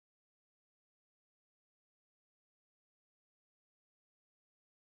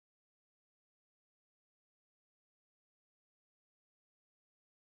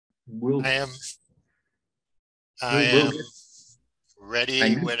We'll, I am I we'll am get, ready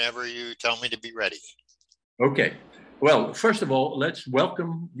and whenever you tell me to be ready. okay. Well, first of all, let's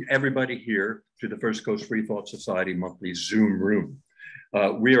welcome everybody here to the First Coast Free Thought Society monthly Zoom room.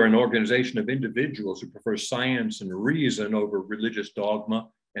 We are an organization of individuals who prefer science and reason over religious dogma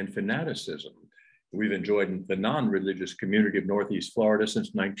and fanaticism. We've enjoyed the non-religious community of Northeast Florida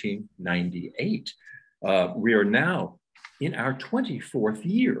since 1998. We are now in our 24th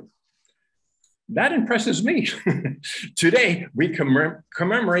year. That impresses me. Today, we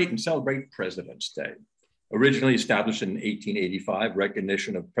commemorate and celebrate President's Day. Originally established in 1885,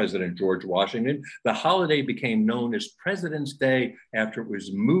 recognition of President George Washington, the holiday became known as President's Day after it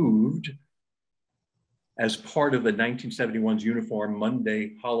was moved as part of the 1971's Uniform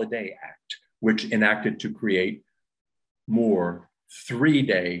Monday Holiday Act, which enacted to create more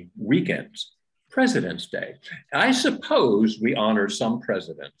three-day weekends. President's Day. I suppose we honor some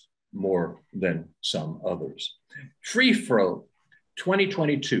presidents more than some others. Free Flow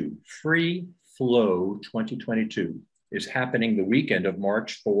 2022, Free Flow 2022 is happening the weekend of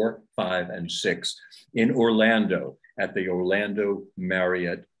March 4, 5, and 6 in Orlando at the Orlando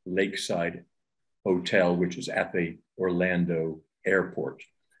Marriott Lakeside Hotel, which is at the Orlando Airport.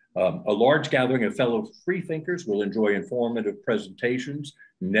 A large gathering of fellow freethinkers will enjoy informative presentations,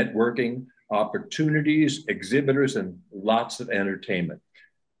 networking, opportunities, exhibitors, and lots of entertainment.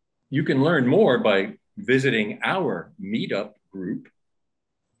 You can learn more by visiting our meetup group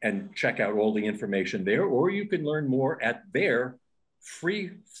and check out all the information there, or you can learn more at their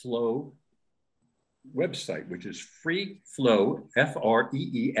Free Flow website, which is freeflow,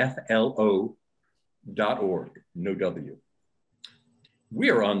 freeflo.org, no W. We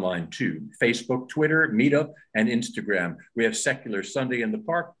are online too, Facebook, Twitter, Meetup, and Instagram. We have Secular Sunday in the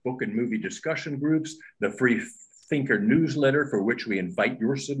Park, book and movie discussion groups, the Free Thinker newsletter for which we invite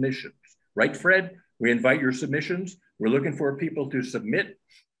your submissions. Right, Fred? We invite your submissions. We're looking for people to submit.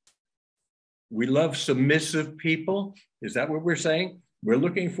 We love submissive people. Is that what we're saying? We're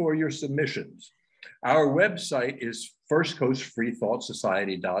looking for your submissions. Our website is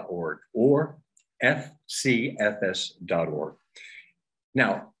firstcoastfreethoughtsociety.org or fcfs.org.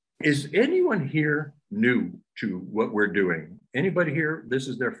 Now, is anyone here new to what we're doing? Anybody here, this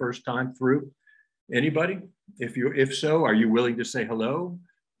is their first time through? Anybody? If so, are you willing to say hello?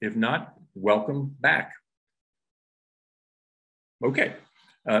 If not, welcome back. Okay.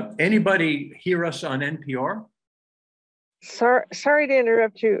 Anybody hear us on NPR? Sorry to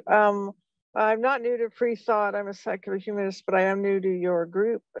interrupt you. I'm not new to Free Thought. I'm a secular humanist, but I am new to your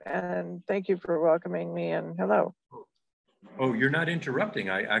group. And thank you for welcoming me. And hello. Oh, you're not interrupting.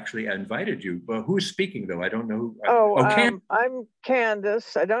 I actually invited you. But who's speaking, though? I don't know. I'm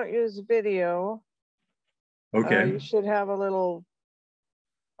Candace. I don't use video. Okay. You should have a little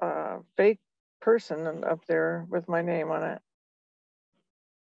fake person up there with my name on it.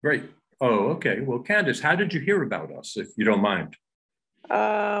 Great. Oh, okay. Well, Candace, how did you hear about us, if you don't mind?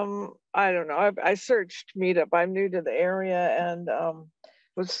 I don't know. I searched Meetup. I'm new to the area and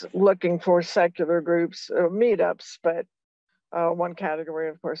was looking for secular groups, meetups, but one category,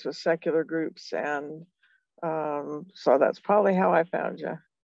 of course, was secular groups. And so that's probably how I found you.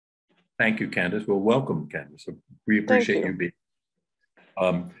 Thank you, Candace. Well, welcome, Candace. We appreciate you being.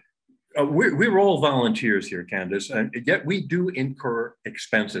 We're all volunteers here, Candace, and yet we do incur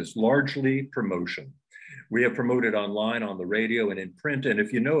expenses, largely promotion. We have promoted online, on the radio, and in print. And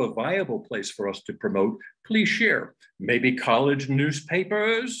if you know a viable place for us to promote, please share. Maybe college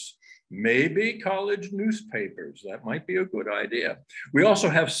newspapers. That might be a good idea. We also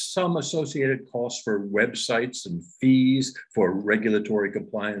have some associated costs for websites and fees for regulatory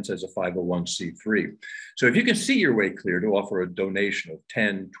compliance as a 501c3. So if you can see your way clear to offer a donation of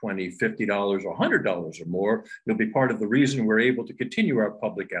 $10, $20, $50, or $100 or more, you'll be part of the reason we're able to continue our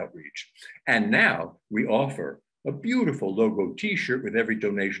public outreach. And now we offer a beautiful logo t-shirt with every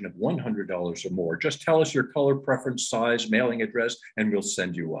donation of $100 or more. Just tell us your color preference, size, mailing address, and we'll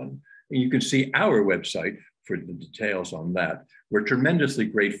send you one. And you can see our website for the details on that. We're tremendously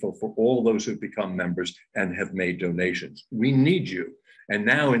grateful for all those who've become members and have made donations. We need you. And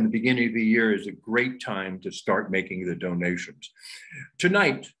now in the beginning of the year is a great time to start making the donations.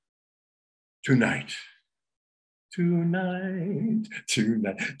 Tonight,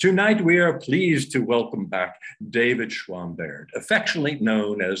 we are pleased to welcome back David Schwam-Baird, affectionately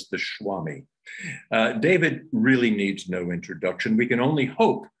known as the Schwammy. David really needs no introduction. We can only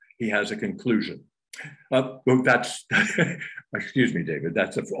hope he has a conclusion. Well, that's, excuse me, David,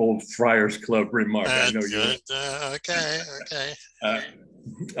 that's an old Friars Club remark. I know you. Okay.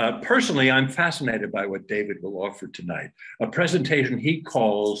 Personally, I'm fascinated by what David will offer tonight, a presentation he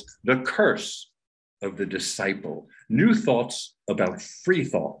calls The Curse of the Disciple, new thoughts about free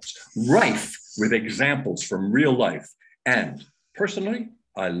thoughts, rife with examples from real life. And personally,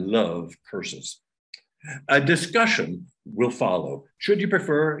 I love curses. A discussion will follow. Should you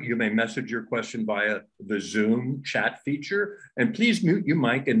prefer, you may message your question via the Zoom chat feature, and please mute your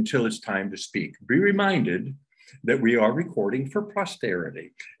mic until it's time to speak. Be reminded that we are recording for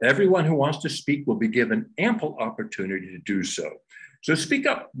posterity. Everyone who wants to speak will be given ample opportunity to do so. So speak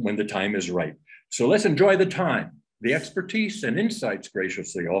up when the time is right. So let's enjoy the time, the expertise and insights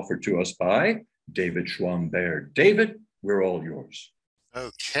graciously offered to us by David Schwam-Baird. David, we're all yours.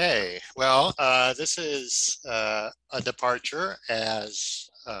 Okay, well, this is a departure, as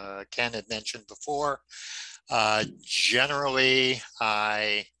Ken had mentioned before. Generally,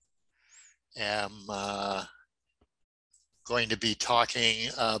 I am going to be talking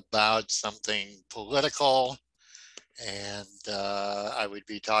about something political, and I would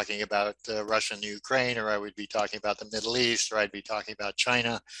be talking about Russia and Ukraine, or I would be talking about the Middle East, or I'd be talking about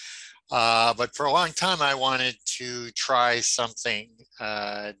China. But for a long time, I wanted to try something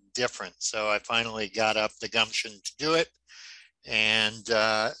different. So I finally got up the gumption to do it. And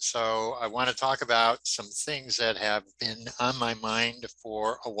so I want to talk about some things that have been on my mind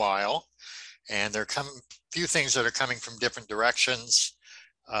for a while. And there are a few things that are coming from different directions,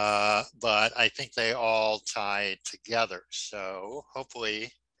 but I think they all tie together. So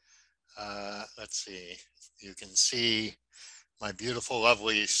hopefully, let's see, you can see my beautiful,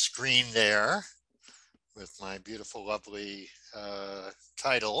 lovely screen there with my beautiful, lovely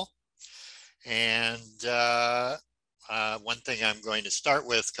title. And one thing I'm going to start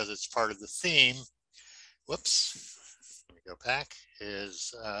with, because it's part of the theme, whoops, let me go back,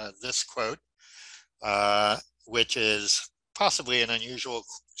 is this quote, which is possibly an unusual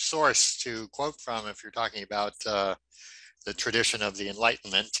source to quote from if you're talking about the tradition of the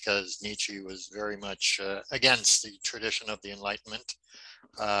Enlightenment, because Nietzsche was very much against the tradition of the Enlightenment.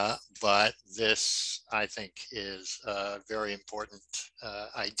 But this, I think, is a very important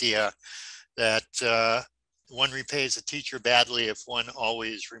idea, that one repays a teacher badly if one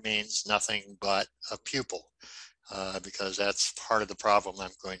always remains nothing but a pupil, because that's part of the problem I'm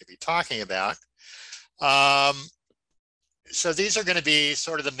going to be talking about. So these are going to be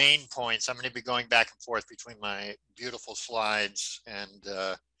sort of the main points. I'm going to be going back and forth between my beautiful slides and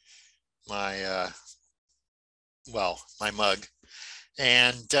my mug.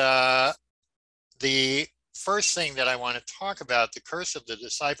 And the first thing that I want to talk about, the curse of the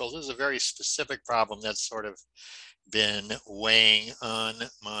disciples, is a very specific problem that's sort of been weighing on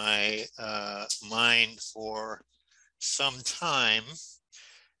my mind for some time.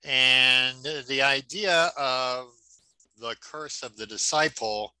 And the idea of the curse of the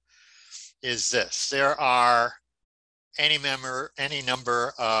disciple is this: there are any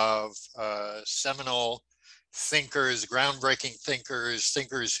number of seminal thinkers, groundbreaking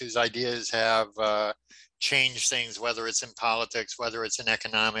thinkers whose ideas have changed things, whether it's in politics, whether it's in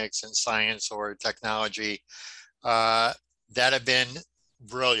economics and science or technology, that have been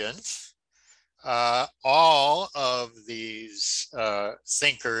brilliant. All of these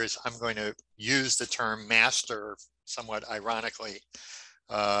thinkers, I'm going to use the term master somewhat ironically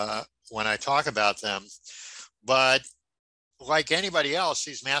when I talk about them, but like anybody else,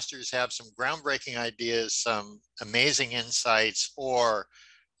 these masters have some groundbreaking ideas, some amazing insights, or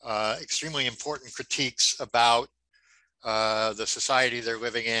extremely important critiques about the society they're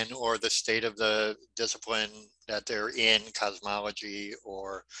living in, or the state of the discipline that they're in, cosmology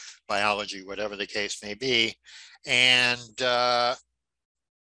or biology, whatever the case may be. And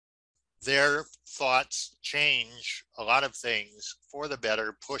their thoughts change a lot of things for the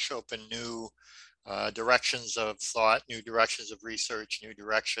better, push open new directions of thought, new directions of research, new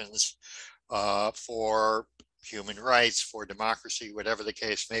directions for human rights, for democracy, whatever the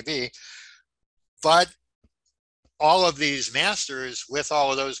case may be. But all of these masters with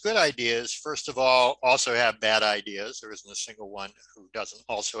all of those good ideas, first of all, also have bad ideas. There isn't a single one who doesn't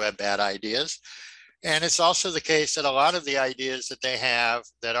also have bad ideas. And it's also the case that a lot of the ideas that they have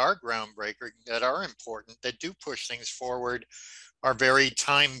that are groundbreaking, that are important, that do push things forward, are very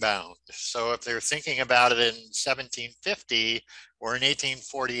time bound. So if they're thinking about it in 1750 or in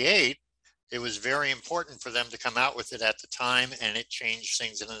 1848, it was very important for them to come out with it at the time, and it changed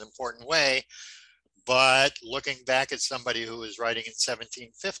things in an important way. But looking back at somebody who was writing in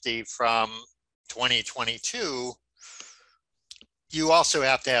 1750 from 2022, you also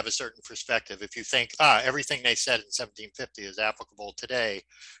have to have a certain perspective. If you think, everything they said in 1750 is applicable today,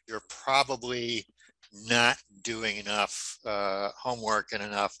 you're probably not doing enough homework and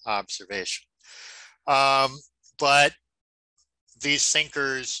enough observation. But these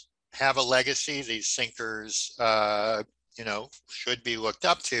thinkers have a legacy. These thinkers, you know, should be looked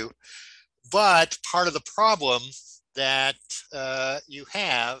up to. But part of the problem that you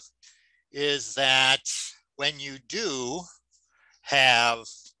have is that when you do have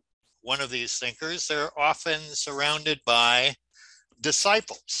one of these thinkers, they're often surrounded by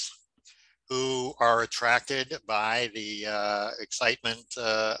disciples who are attracted by the excitement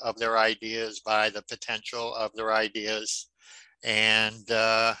of their ideas, by the potential of their ideas. And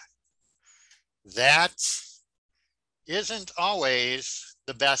that isn't always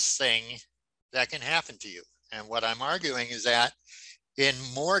the best thing that can happen to you. And what I'm arguing is that in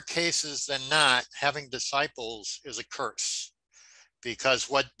more cases than not, having disciples is a curse, because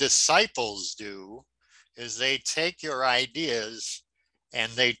what disciples do is they take your ideas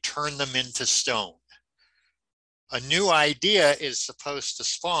and they turn them into stone. A new idea is supposed to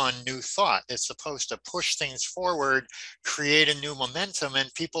spawn new thought. It's supposed to push things forward, create a new momentum,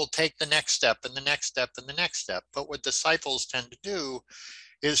 and people take the next step and the next step and the next step. But what disciples tend to do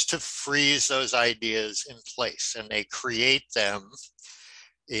is to freeze those ideas in place, and they create them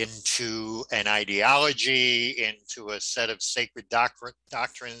into an ideology, into a set of sacred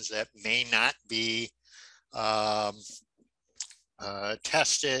doctrines that may not be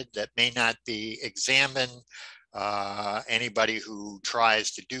tested, that may not be examined. Anybody who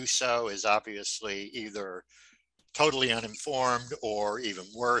tries to do so is obviously either totally uninformed or, even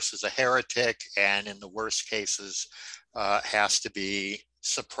worse, is a heretic, and in the worst cases has to be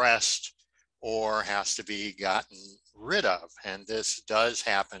suppressed or has to be gotten rid of. And this does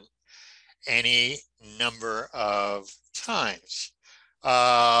happen any number of times.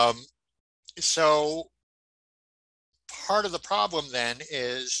 So part of the problem then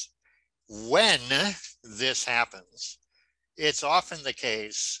is, when this happens, it's often the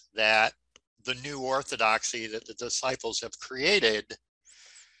case that the new orthodoxy that the disciples have created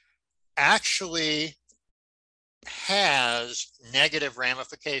actually has negative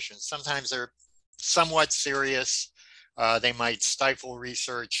ramifications. Sometimes they're somewhat serious. They might stifle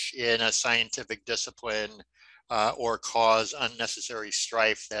research in a scientific discipline or cause unnecessary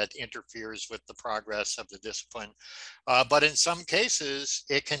strife that interferes with the progress of the discipline. But in some cases,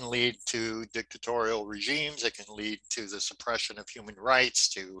 it can lead to dictatorial regimes. It can lead to the suppression of human rights,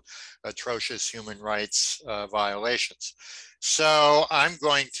 to atrocious human rights violations. So I'm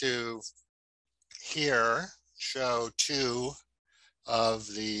going to here show two of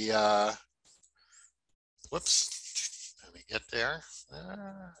the, whoops, let me get there.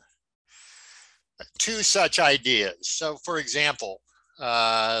 Two such ideas. So for example,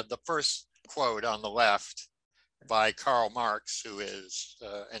 the first quote on the left by Karl Marx, who is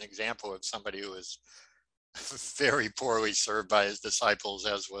an example of somebody who is very poorly served by his disciples,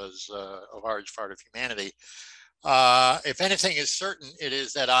 as was a large part of humanity. If anything is certain, it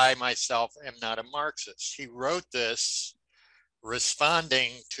is that I myself am not a Marxist. He wrote this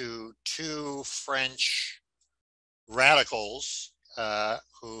responding to two French radicals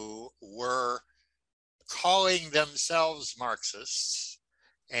who were calling themselves Marxists,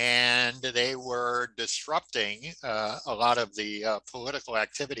 and they were disrupting a lot of the political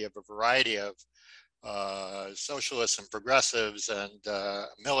activity of a variety of socialists and progressives and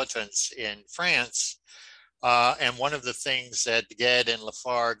militants in France. And one of the things that Gued and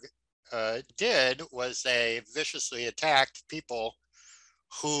Lafargue did was they viciously attacked people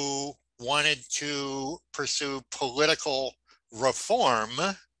who wanted to pursue political reform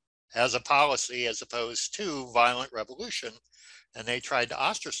as a policy, as opposed to violent revolution. And they tried to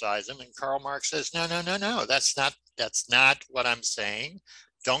ostracize them. And Karl Marx says, no, no, no, no, that's not what I'm saying.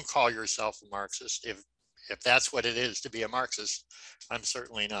 Don't call yourself a Marxist. If that's what it is to be a Marxist, I'm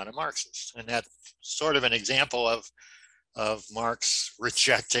certainly not a Marxist. And that's sort of an example of Marx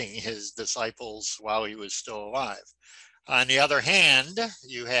rejecting his disciples while he was still alive. On the other hand,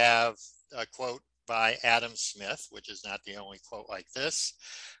 you have a quote by Adam Smith, which is not the only quote like this,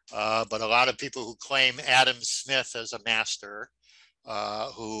 but a lot of people who claim Adam Smith as a master,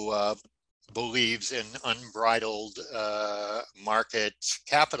 who believes in unbridled market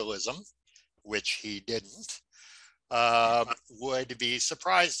capitalism, which he didn't, would be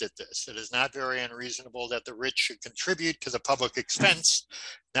surprised at this. It is not very unreasonable that the rich should contribute to the public expense,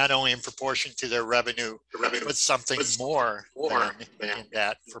 not only in proportion to their revenue, but something more than in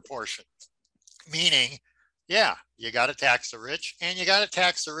that proportion. Meaning, yeah, you got to tax the rich, and you got to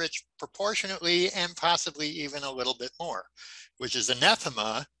tax the rich proportionately and possibly even a little bit more, which is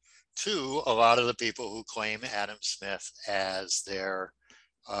anathema to a lot of the people who claim Adam Smith as their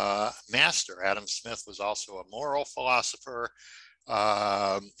master. master. Adam Smith was also a moral philosopher.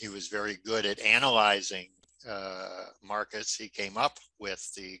 He was very good at analyzing markets. He came up with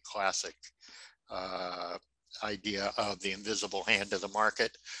the classic idea of the invisible hand of the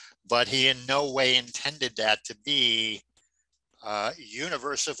market, but he in no way intended that to be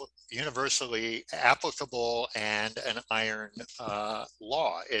universally applicable and an iron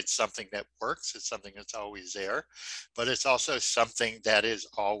law. It's something that works. It's something that's always there, but it's also something that is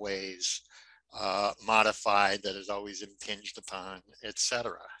always modified, that is always impinged upon,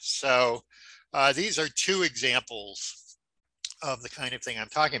 etc. So these are two examples of the kind of thing I'm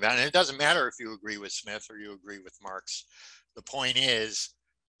talking about. And it doesn't matter if you agree with Smith or you agree with Marx. The point is,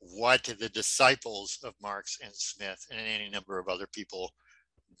 what the disciples of Marx and Smith and any number of other people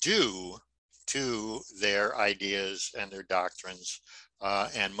do to their ideas and their doctrines,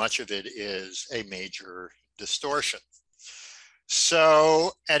 and much of it is a major distortion.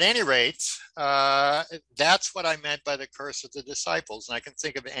 So at any rate, that's what I meant by the curse of the disciples. And I can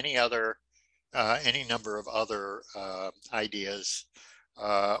think of any number of other ideas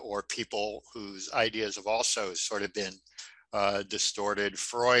or people whose ideas have also sort of been distorted.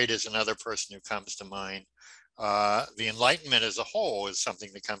 Freud is another person who comes to mind. The Enlightenment as a whole is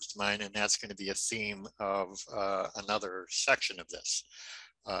something that comes to mind, and that's going to be a theme of another section of this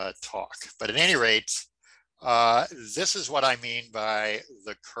talk. But at any rate, this is what I mean by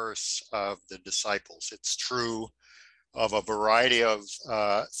the curse of the disciples. It's true of a variety of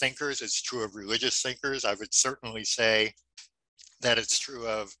thinkers. It's true of religious thinkers. I would certainly say that it's true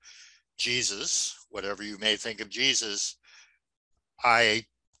of Jesus. Whatever you may think of Jesus, I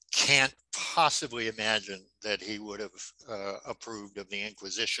can't possibly imagine that he would have approved of the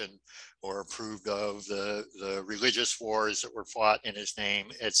Inquisition or approved of the religious wars that were fought in his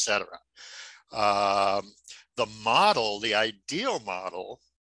name, etc. The model, the ideal model,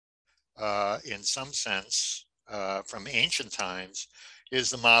 in some sense, from ancient times, is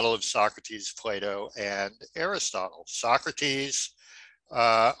the model of Socrates, Plato, and Aristotle. Socrates,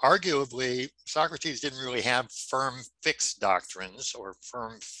 arguably, Socrates didn't really have firm fixed doctrines or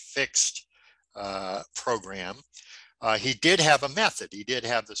firm fixed program. He did have a method. He did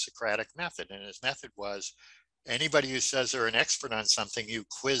have the Socratic method, and his method was anybody who says they're an expert on something, you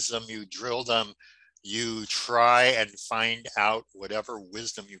quiz them, you drill them, you try and find out whatever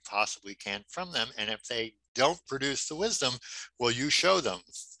wisdom you possibly can from them. And if they don't produce the wisdom, well, you show them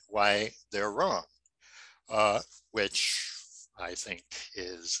why they're wrong, which I think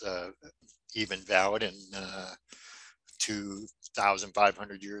is even valid in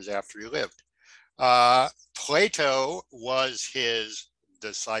 2,500 years after he lived. Plato was his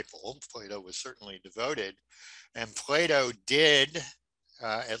disciple. Plato was certainly devoted, and Plato did,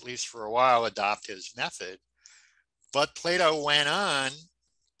 at least for a while, adopt his method. But Plato went on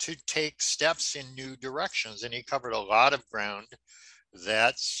to take steps in new directions, and he covered a lot of ground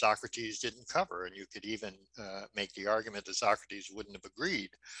that Socrates didn't cover. And you could even make the argument that Socrates wouldn't have agreed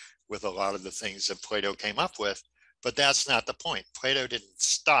with a lot of the things that Plato came up with, but that's not the point. Plato didn't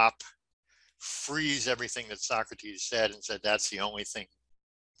stop, freeze everything that Socrates said and said that's the only thing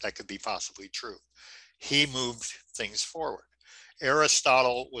that could be possibly true. He moved things forward.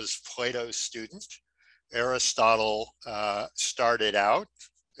 Aristotle was Plato's student. Aristotle started out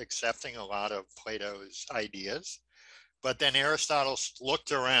accepting a lot of Plato's ideas, but then Aristotle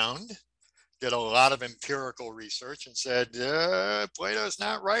looked around, did a lot of empirical research and said, Plato's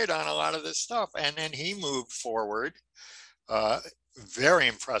not right on a lot of this stuff. And then he moved forward, very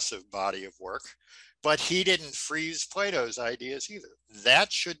impressive body of work, but he didn't freeze Plato's ideas either.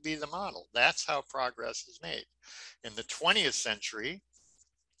 That should be the model. That's how progress is made. In the 20th century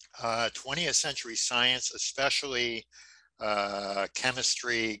science, especially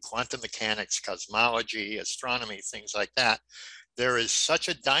chemistry, quantum mechanics, cosmology, astronomy, things like that, there is such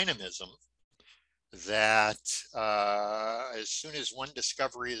a dynamism that as soon as one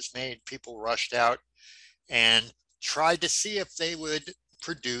discovery is made, people rushed out and tried to see if they would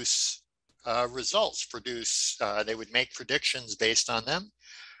produce results, they would make predictions based on them.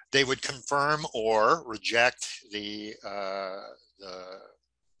 They would confirm or reject the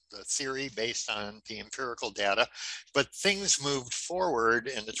theory based on the empirical data, but things moved forward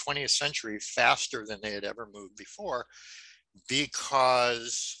in the 20th century faster than they had ever moved before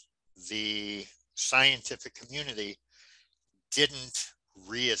because the scientific community didn't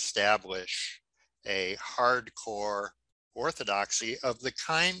reestablish a hardcore orthodoxy of the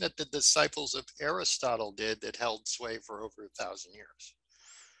kind that the disciples of Aristotle did that held sway for over 1,000 years.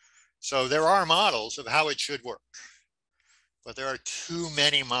 So there are models of how it should work, but there are too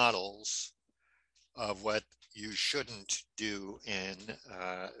many models of what you shouldn't do in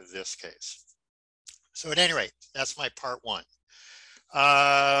this case. So at any rate, that's my part one.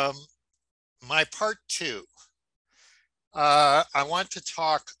 My part two, I want to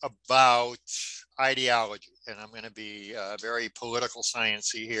talk about ideology, and I'm going to be very political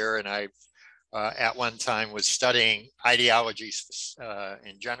sciencey here. And I, at one time, was studying ideologies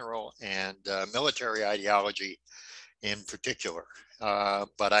in general and military ideology in particular.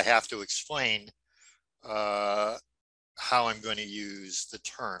 But I have to explain how I'm going to use the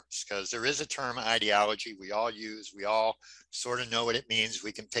terms, because there is a term ideology we all use. We all sort of know what it means.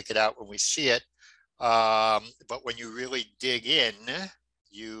 We can pick it out when we see it. But when you really dig in,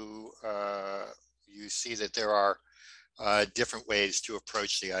 you see that there are different ways to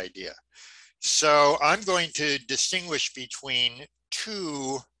approach the idea. So I'm going to distinguish between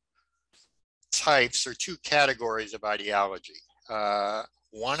two types or two categories of ideology.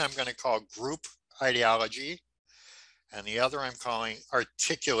 One I'm going to call group ideology, and the other I'm calling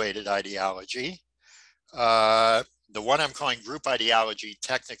articulated ideology. The one I'm calling group ideology,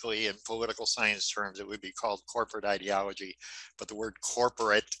 technically in political science terms, it would be called corporate ideology, but the word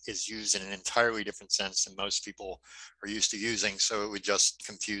corporate is used in an entirely different sense than most people are used to using, so it would just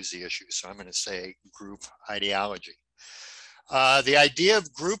confuse the issue. So I'm going to say group ideology. The idea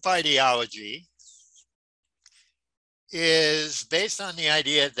of group ideology is based on the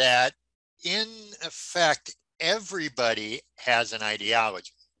idea that, in effect, everybody has an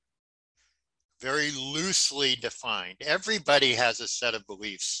ideology. Very loosely defined. Everybody has a set of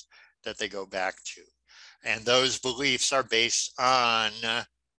beliefs that they go back to. And those beliefs are based on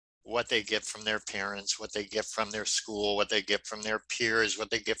what they get from their parents, what they get from their school, what they get from their peers,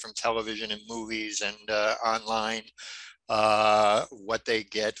 what they get from television and movies and online, what they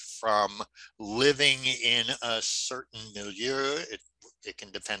get from living in a certain milieu. It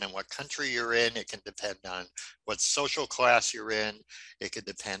can depend on what country you're in. It can depend on what social class you're in. It could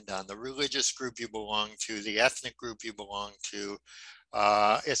depend on the religious group you belong to, the ethnic group you belong to.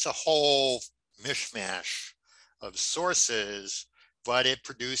 It's a whole mishmash of sources, but it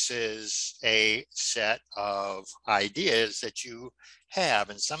produces a set of ideas that you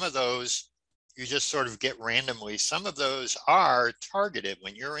have. And some of those you just sort of get randomly. Some of those are targeted.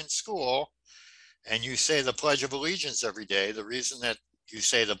 When you're in school and you say the Pledge of Allegiance every day, the reason that you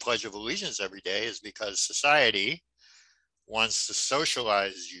say the Pledge of Allegiance every day is because society wants to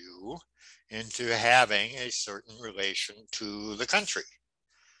socialize you into having a certain relation to the country.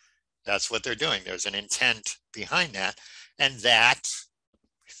 That's what they're doing. There's an intent behind that, and that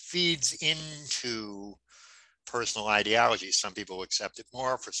feeds into personal ideology. Some people accept it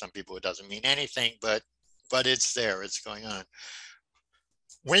more. For some people, it doesn't mean anything, but it's there. It's going on.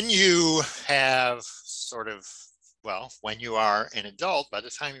 When you have sort of, well, when you are an adult, by the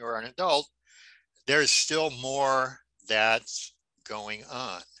time you are an adult, there's still more that's going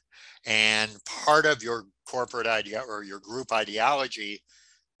on. And part of your corporate idea or your group ideology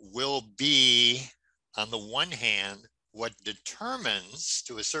will be, on the one hand, what determines,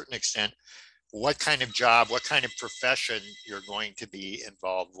 to a certain extent, what kind of job, what kind of profession you're going to be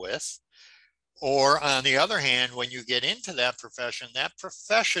involved with. Or on the other hand, when you get into that profession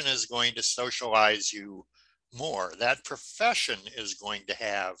is going to socialize you more. That profession is going to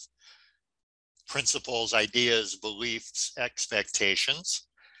have principles, ideas, beliefs, expectations.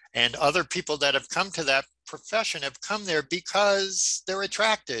 And other people that have come to that profession have come there because they're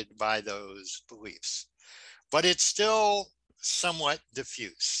attracted by those beliefs. But it's still somewhat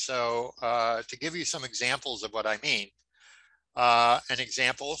diffuse. So to give you some examples of what I mean, an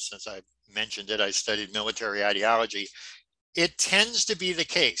example, since I mentioned it, I studied military ideology. It tends to be the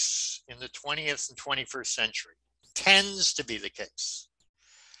case in the 20th and 21st century, tends to be the case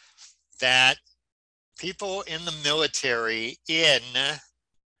that people in the military in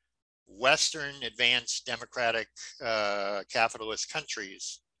Western advanced democratic capitalist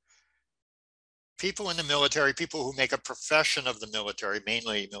countries, people in the military, people who make a profession of the military,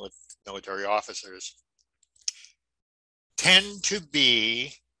 mainly military officers, tend to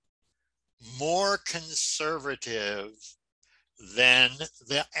be more conservative than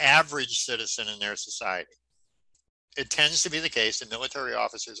the average citizen in their society. It tends to be the case that military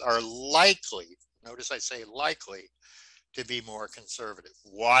officers are likely, notice I say likely, to be more conservative.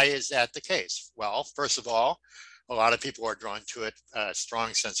 Why is that the case? Well, first of all, a lot of people are drawn to it, a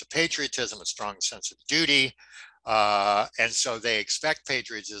strong sense of patriotism, a strong sense of duty, and so they expect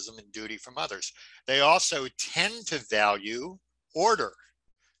patriotism and duty from others. They also tend to value order.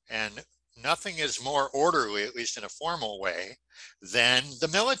 And nothing is more orderly, at least in a formal way, than the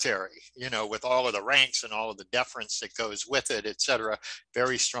military, you know, with all of the ranks and all of the deference that goes with it, et cetera,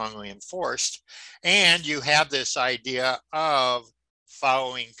 very strongly enforced. And you have this idea of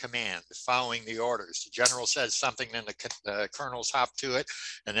following command, following the orders. The general says something, then the colonels hop to it,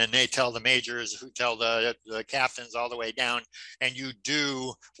 and then they tell the majors, who tell the captains all the way down, and you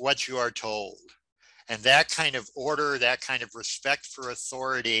do what you are told. And that kind of order, that kind of respect for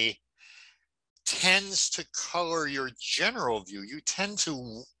authority tends to color your general view. You tend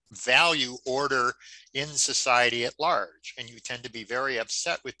to value order in society at large, and you tend to be very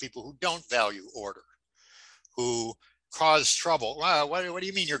upset with people who don't value order, who cause trouble. Well, what do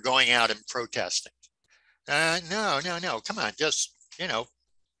you mean you're going out and protesting? No, come on, just, you know,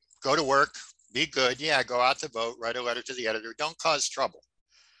 go to work, be good. Yeah, go out to vote, write a letter to the editor, don't cause trouble.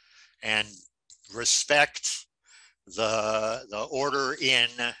 And respect the order in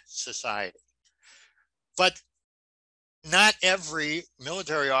society. But not every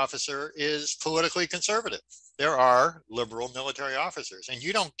military officer is politically conservative. There are liberal military officers, and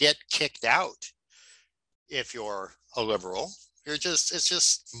you don't get kicked out if you're a liberal. It's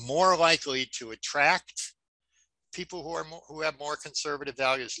just more likely to attract people who have more conservative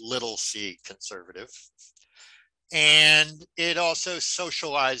values, little c conservative. And it also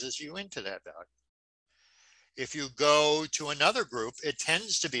socializes you into that value. If you go to another group, it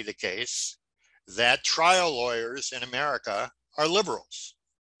tends to be the case that trial lawyers in America are liberals.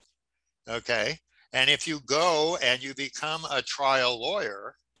 Okay. And if you go and you become a trial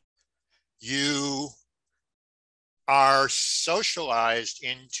lawyer, you are socialized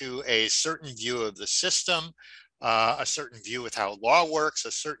into a certain view of the system, a certain view with how law works,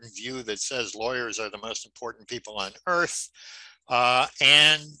 a certain view that says lawyers are the most important people on earth.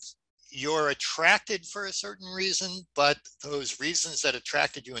 And you're attracted for a certain reason, but those reasons that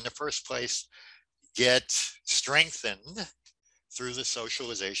attracted you in the first place get strengthened through the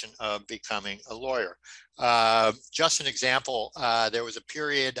socialization of becoming a lawyer. Just an example, there was a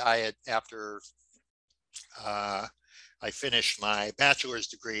period after I finished my bachelor's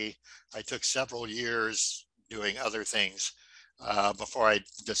degree, I took several years doing other things before I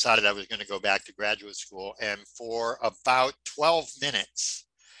decided I was going to go back to graduate school. And for about 12 minutes,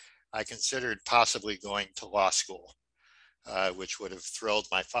 I considered possibly going to law school, which would have thrilled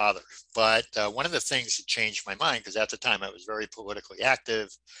my father. But one of the things that changed my mind, because at the time I was very politically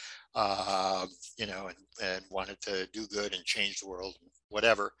active, you know, and wanted to do good and change the world,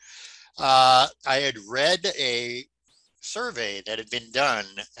 whatever. I had read a survey that had been done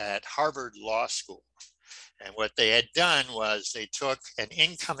at Harvard Law School. And what they had done was they took an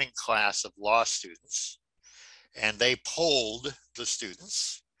incoming class of law students and they polled the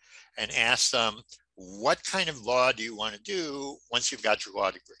students and asked them, what kind of law do you want to do once you've got your law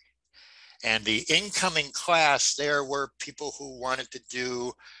degree? And the incoming class, there were people who wanted to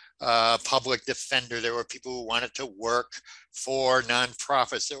do public defender. There were people who wanted to work for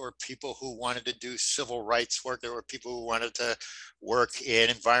nonprofits. There were people who wanted to do civil rights work. There were people who wanted to work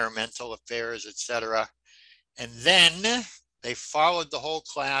in environmental affairs, etc. And then they followed the whole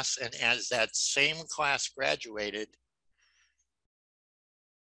class. And as that same class graduated,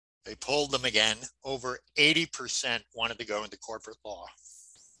 they polled them again. Over 80% wanted to go into corporate law.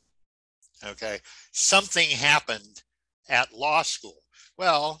 Okay, something happened at law school.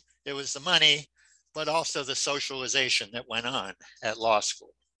 Well, it was the money, but also the socialization that went on at law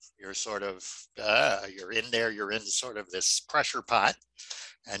school. You're sort of, you're in there, you're in sort of this pressure pot,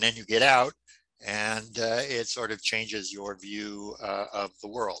 and then you get out, and it sort of changes your view of the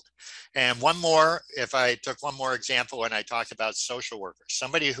world. And one more, if I took one more example and I talked about social workers,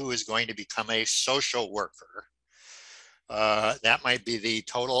 somebody who is going to become a social worker, that might be the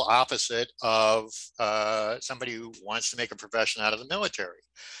total opposite of somebody who wants to make a profession out of the military.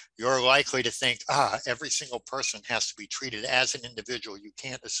 You're likely to think, every single person has to be treated as an individual. You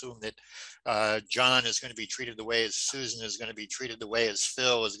can't assume that John is going to be treated the way as Susan is going to be treated the way as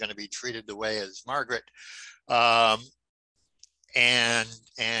Phil is going to be treated the way as Margaret. And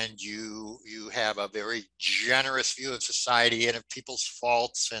you have a very generous view of society and of people's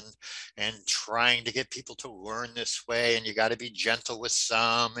faults and trying to get people to learn this way. And you got to be gentle with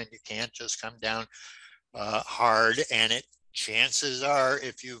some, and you can't just come down hard. And chances are,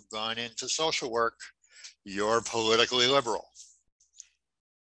 if you've gone into social work, you're politically liberal.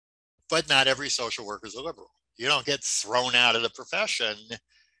 But not every social worker is a liberal. You don't get thrown out of the profession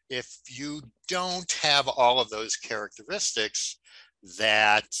if you don't have all of those characteristics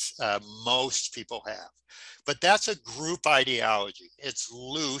that most people have. But that's a group ideology. It's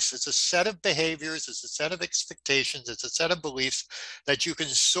loose. It's a set of behaviors. It's a set of expectations. It's a set of beliefs that you can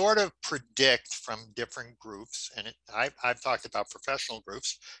sort of predict from different groups. And I've talked about professional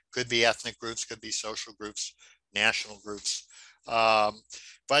groups, could be ethnic groups, could be social groups, national groups.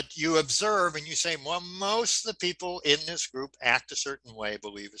 But you observe and you say, well, most of the people in this group act a certain way,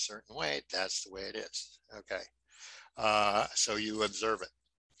 believe a certain way. That's the way it is. Okay. So you observe it.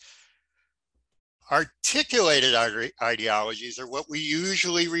 Articulated ideologies are what we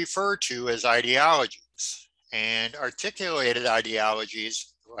usually refer to as ideologies. And articulated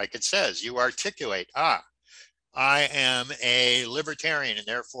ideologies, like it says, you articulate, I am a libertarian, and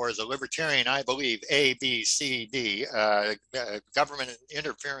therefore, as a libertarian, I believe A, B, C, D. Government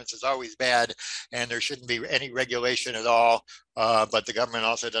interference is always bad, and there shouldn't be any regulation at all. But the government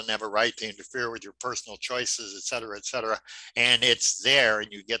also doesn't have a right to interfere with your personal choices, et cetera, et cetera. And it's there,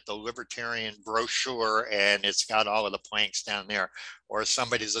 and you get the libertarian brochure, and it's got all of the planks down there. Or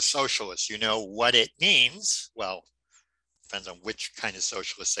somebody's a socialist, you know what it means. Well, depends on which kind of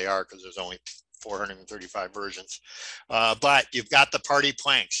socialist they are, because there's only 435 versions. But you've got the party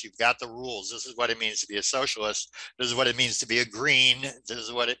planks, you've got the rules. This is what it means to be a socialist. This is what it means to be a green. This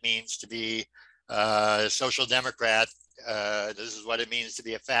is what it means to be a social democrat. This is what it means to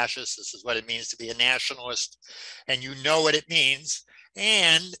be a fascist. This is what it means to be a nationalist. And you know what it means.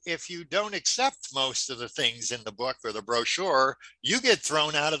 And if you don't accept most of the things in the book or the brochure, you get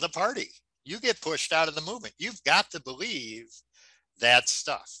thrown out of the party. You get pushed out of the movement. You've got to believe that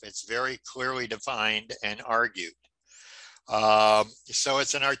stuff. It's very clearly defined and argued. So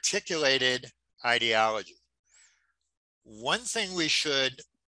it's an articulated ideology. One thing we should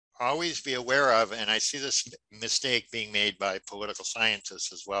always be aware of, and I see this mistake being made by political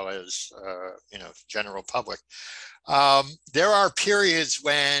scientists as well as general public, there are periods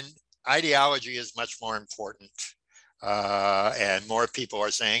when ideology is much more important. And more people are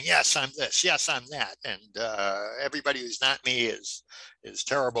saying, yes, I'm this, yes, I'm that. And everybody who's not me is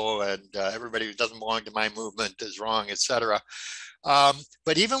terrible. And everybody who doesn't belong to my movement is wrong, etc.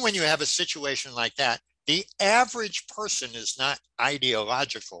 But even when you have a situation like that, the average person is not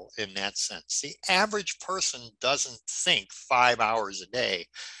ideological in that sense. The average person doesn't think 5 hours a day.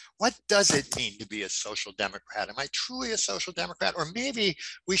 What does it mean to be a social democrat? Am I truly a social democrat? Or maybe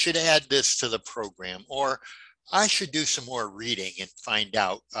we should add this to the program, or I should do some more reading and find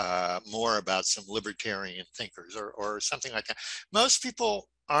out more about some libertarian thinkers or something like that. Most people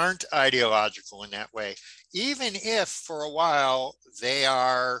aren't ideological in that way, even if for a while they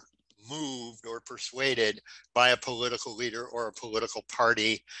are moved or persuaded by a political leader or a political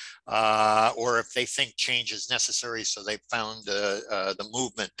party, or if they think change is necessary, so they found the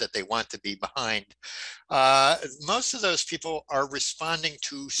movement that they want to be behind. Most of those people are responding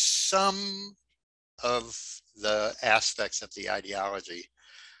to some of the aspects of the ideology,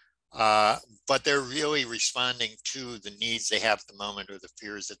 but they're really responding to the needs they have at the moment or the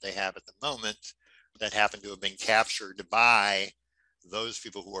fears that they have at the moment that happen to have been captured by those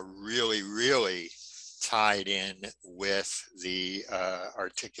people who are really, really tied in with the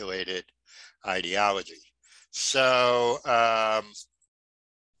articulated ideology. So let's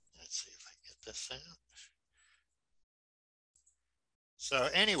see if I get this out. So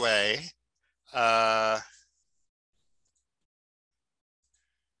anyway, no,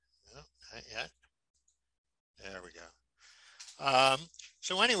 not yet. There we go.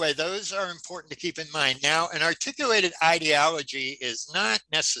 So anyway, those are important to keep in mind. Now, an articulated ideology is not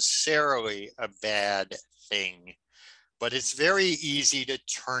necessarily a bad thing, but it's very easy to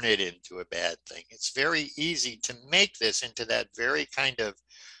turn it into a bad thing. It's very easy to make this into that very kind of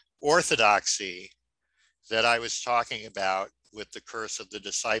orthodoxy that I was talking about with the curse of the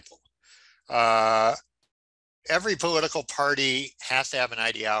disciple. Every political party has to have an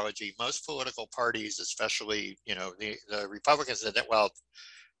ideology. Most political parties, especially, the Republicans, well,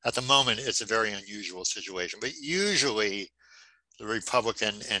 at the moment, it's a very unusual situation, but usually the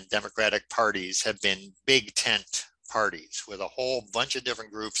Republican and Democratic parties have been big tent parties with a whole bunch of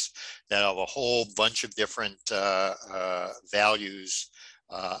different groups that have a whole bunch of different values.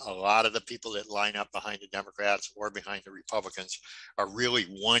 A lot of the people that line up behind the Democrats or behind the Republicans are really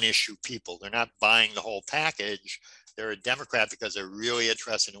one issue people. They're not buying the whole package. They're a Democrat because they're really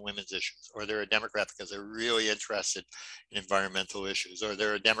interested in women's issues, or they're a Democrat because they're really interested in environmental issues, or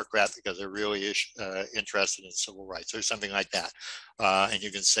they're a Democrat because they're really interested in civil rights, or something like that. And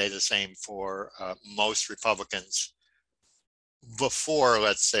you can say the same for most Republicans before,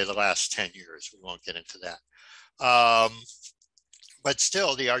 let's say, the last 10 years. We won't get into that. But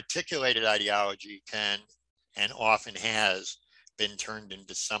still, the articulated ideology can and often has been turned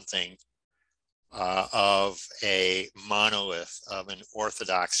into something of a monolith, of an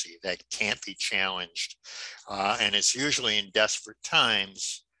orthodoxy that can't be challenged. And it's usually in desperate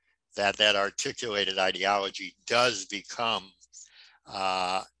times that that articulated ideology does become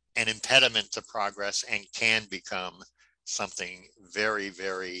an impediment to progress and can become something very,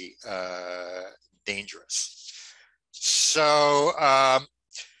 very dangerous. So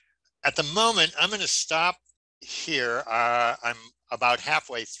at the moment, I'm going to stop here. I'm about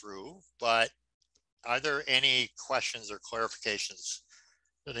halfway through, but are there any questions or clarifications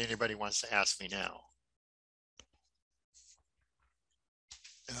that anybody wants to ask me now?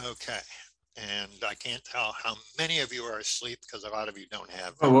 Okay. And I can't tell how many of you are asleep because a lot of you don't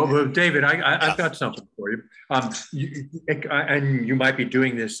have. Oh, well, David, I've got something for you. And you might be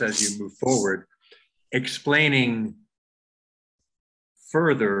doing this as you move forward, explaining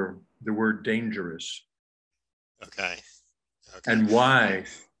further the word dangerous. Okay. And why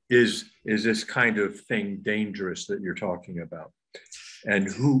is this kind of thing dangerous that you're talking about? And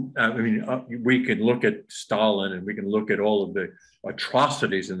who, I mean, we can look at Stalin and we can look at all of the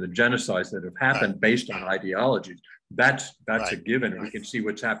atrocities and the genocides that have happened based on ideologies. That's a given. We can see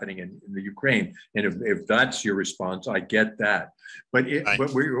what's happening in the Ukraine. And if that's your response, I get that. But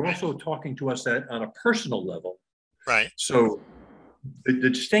but we're also talking to us on a personal level. Right. So the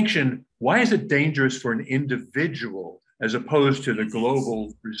distinction, why is it dangerous for an individual as opposed to the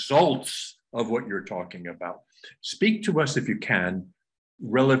global results of what you're talking about? Speak to us, if you can,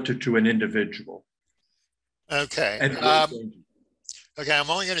 relative to an individual. Okay. Okay, I'm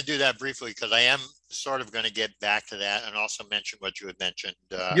only going to do that briefly because I am sort of going to get back to that and also mention what you had mentioned.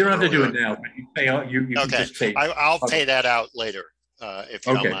 You don't have to do it now, but you can just say. I'll pay that out later if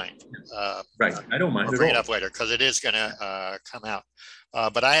you don't mind. Right, I don't mind. I'll bring it up later because it is going to come out.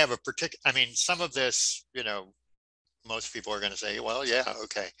 But I have a particular, I mean, some of this, you know, most people are going to say, well, yeah,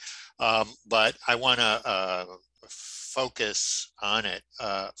 okay. But I want to focus on it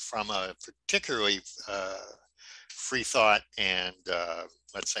from a particularly free thought and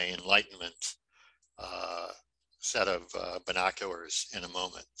let's say enlightenment set of binoculars in a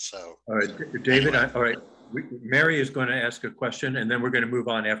moment. So, all right, David. Anyway. All right, Mary is going to ask a question, and then we're going to move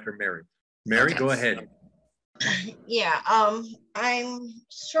on after Mary. Mary, go ahead. Yeah, I'm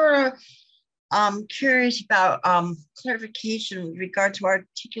sort of curious about clarification with regard to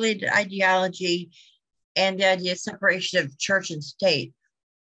articulated ideology and the idea of separation of church and state.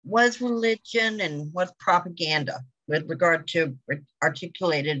 What's religion and what's propaganda with regard to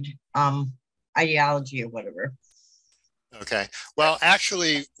articulated ideology or whatever? Okay, well,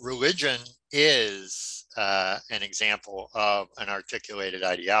 actually, religion is an example of an articulated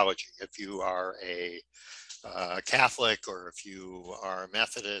ideology. If you are a Catholic, or if you are a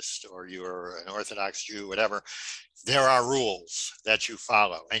Methodist, or you're an Orthodox Jew, whatever, there are rules that you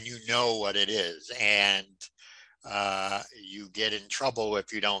follow and you know what it is. And you get in trouble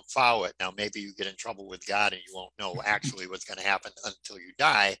if you don't follow it. Now, maybe you get in trouble with God and you won't know actually what's going to happen until you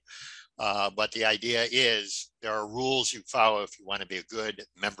die. But the idea is there are rules you follow if you want to be a good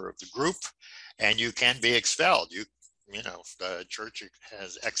member of the group, and you can be expelled. You know, the church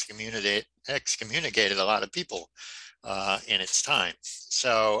has excommunicated a lot of people in its time.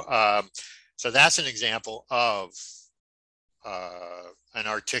 So, so that's an example of an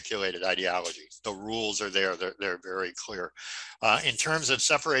articulated ideology. The rules are there; they're very clear. In terms of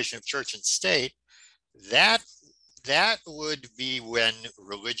separation of church and state, that would be when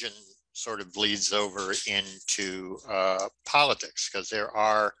religion sort of bleeds over into politics, because there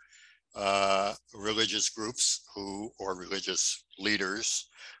are religious groups or religious leaders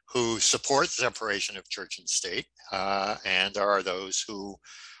who support separation of church and state, and there are those who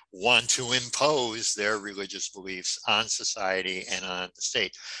want to impose their religious beliefs on society and on the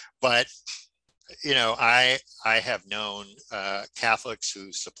state. But you know, I have known Catholics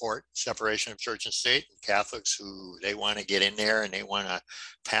who support separation of church and state, and Catholics who they want to get in there and they want to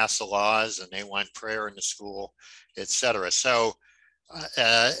pass the laws and they want prayer in the school, etc. So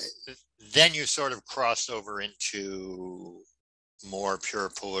then you sort of cross over into more pure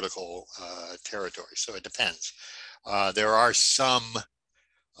political territory. So it depends. There are some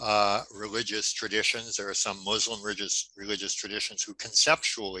religious traditions. There are some Muslim religious traditions who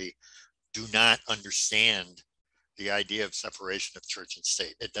conceptually do not understand the idea of separation of church and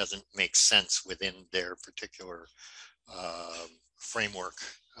state. It doesn't make sense within their particular framework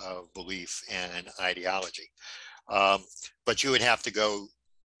of belief and ideology. But you would have to go,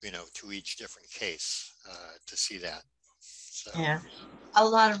 you know, to each different case to see that. So. Yeah, a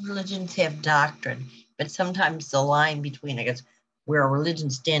lot of religions have doctrine, but sometimes the line between, I guess, where a religion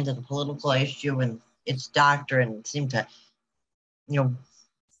stands in a political issue and its doctrine seem to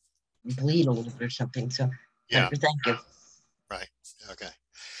bleed a little bit or something. So Yeah. thank you. Right. Okay.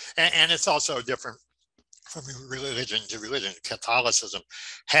 And it's also different from religion to religion. Catholicism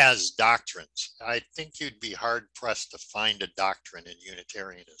has doctrines. I think you'd be hard pressed to find a doctrine in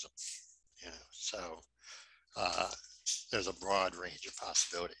Unitarianism. So there's a broad range of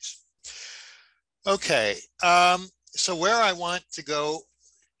possibilities. Okay. So where I want to go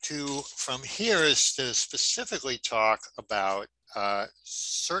to from here is to specifically talk about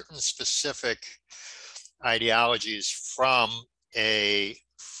certain specific ideologies from a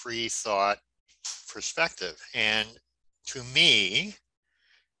free thought perspective. And to me,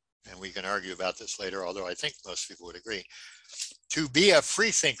 and we can argue about this later, although I think most people would agree, to be a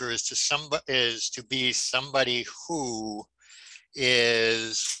free thinker is to be somebody who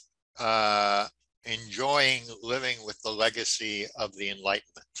is enjoying living with the legacy of the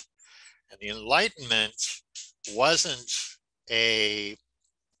Enlightenment. And the Enlightenment wasn't a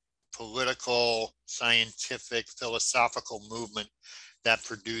political, scientific, philosophical movement that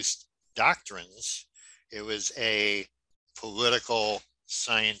produced doctrines. It was a political,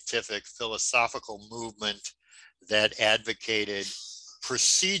 scientific, philosophical movement that advocated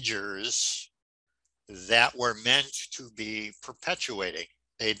procedures that were meant to be perpetuating.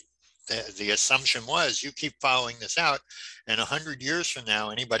 The assumption was you keep following this out, and 100 years from now,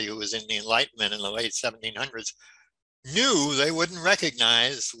 anybody who was in the Enlightenment in the late 1700s knew they wouldn't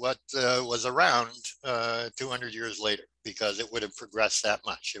recognize what was around 200 years later, because it would have progressed that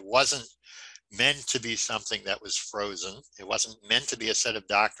much. It wasn't meant to be something that was frozen. It wasn't meant to be a set of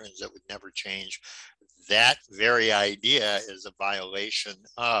doctrines that would never change. That very idea is a violation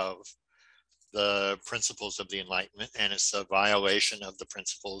of the principles of the Enlightenment, and it's a violation of the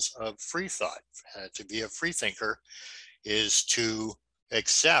principles of free thought. To be a free thinker is to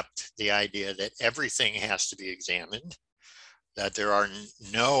accept the idea that everything has to be examined, that there are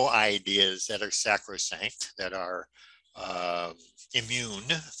no ideas that are sacrosanct, that are immune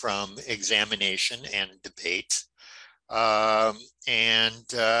from examination and debate.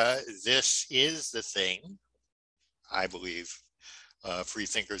 This is the thing, I believe, free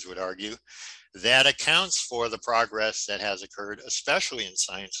thinkers would argue, that accounts for the progress that has occurred, especially in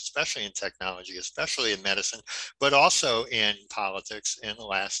science, especially in technology, especially in medicine, but also in politics in the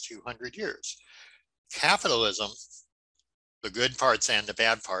last 200 years. Capitalism, the good parts and the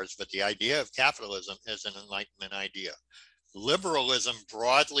bad parts, but the idea of capitalism is an Enlightenment idea. Liberalism,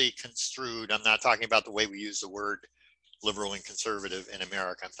 broadly construed, I'm not talking about the way we use the word liberal and conservative in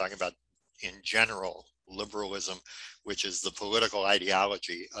America, I'm talking about in general liberalism, which is the political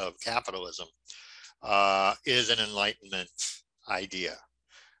ideology of capitalism, is an Enlightenment idea.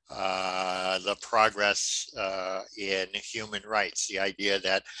 The progress in human rights, the idea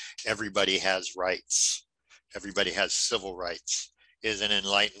that everybody has rights, everybody has civil rights, is an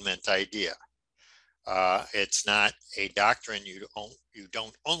Enlightenment idea. It's not a doctrine. You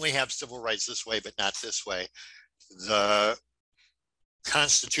don't only have civil rights this way, but not this way. The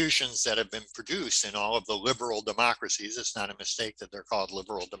constitutions that have been produced in all of the liberal democracies, it's not a mistake that they're called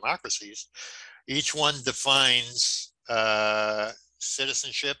liberal democracies, each one defines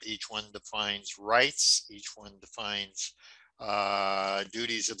citizenship, each one defines rights, each one defines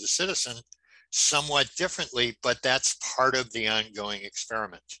duties of the citizen somewhat differently, but that's part of the ongoing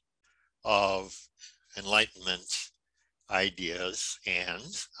experiment of Enlightenment ideas,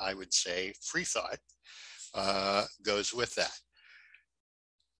 and I would say free thought goes with that.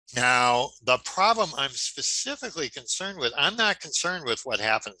 Now, the problem I'm specifically concerned with, I'm not concerned with what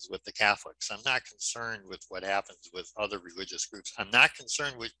happens with the Catholics. I'm not concerned with what happens with other religious groups. I'm not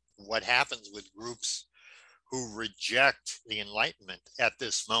concerned with what happens with groups who reject the Enlightenment at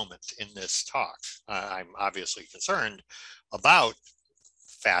this moment in this talk. I'm obviously concerned about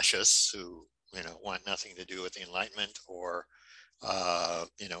fascists who want nothing to do with the Enlightenment, or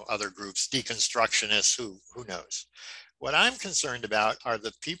other groups, deconstructionists, who knows. What I'm concerned about are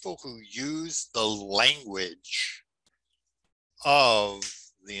the people who use the language of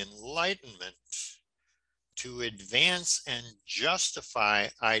the Enlightenment to advance and justify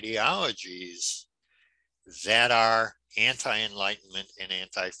ideologies that are anti-Enlightenment and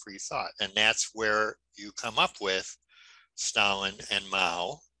anti-free thought. And that's where you come up with Stalin and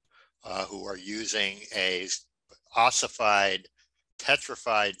Mao, who are using a ossified,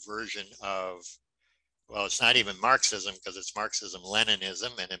 petrified version of, well, it's not even Marxism, because it's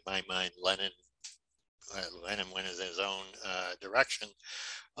Marxism-Leninism, and in my mind, Lenin went in his own direction.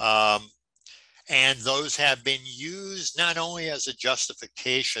 And those have been used not only as a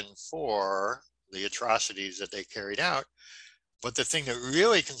justification for the atrocities that they carried out, But the thing that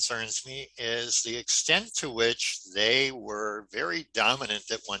really concerns me is the extent to which they were very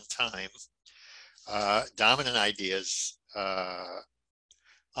dominant at one time, dominant ideas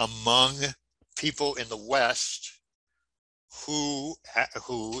among people in the West who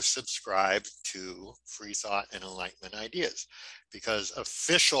subscribe to free thought and Enlightenment ideas. Because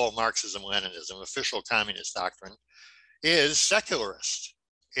official Marxism-Leninism, official communist doctrine, is secularist.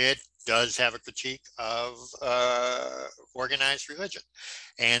 It does have a critique of organized religion.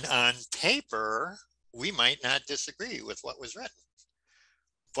 And on paper, we might not disagree with what was written.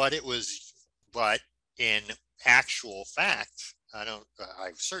 But in actual fact,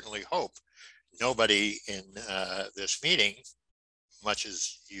 I certainly hope nobody in this meeting, much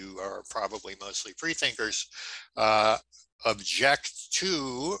as you are probably mostly freethinkers, object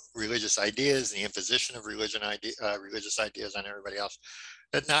to religious ideas, the imposition of religious ideas on everybody else,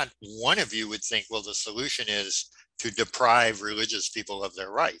 that not one of you would think, well, the solution is to deprive religious people of their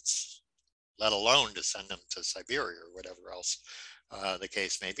rights, let alone to send them to Siberia or whatever else the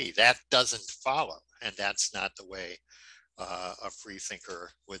case may be. That doesn't follow, and that's not the way a free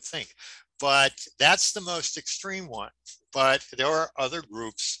thinker would think. But that's the most extreme one. But there are other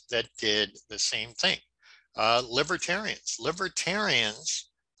groups that did the same thing. Libertarians. Libertarians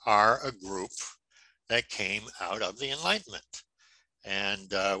are a group that came out of the Enlightenment.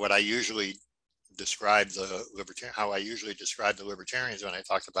 And what I usually describe how I usually describe the libertarians when I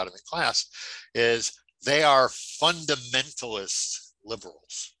talk about them in class is they are fundamentalist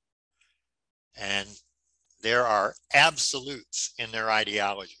liberals. And there are absolutes in their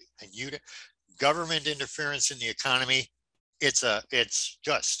ideology. And government interference in the economy, it's a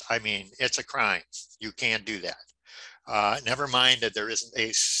crime. You can't do that. Never mind that there isn't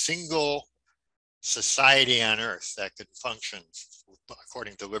a single society on earth that could function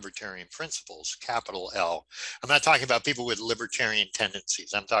according to libertarian principles, capital L. I'm not talking about people with libertarian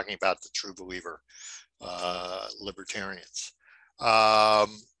tendencies. I'm talking about the true believer libertarians.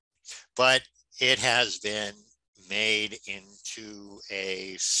 But it has been made into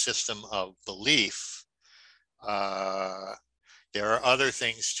a system of belief. There are other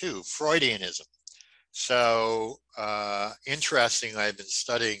things too, Freudianism. So interesting, I've been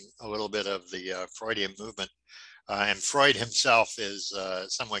studying a little bit of the Freudian movement, and Freud himself is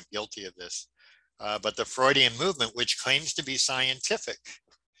somewhat guilty of this. But the Freudian movement, which claims to be scientific,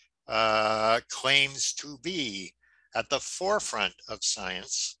 claims to be at the forefront of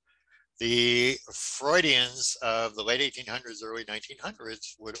science. The Freudians of the late 1800s, early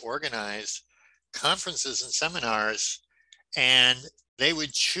 1900s would organize conferences and seminars, and they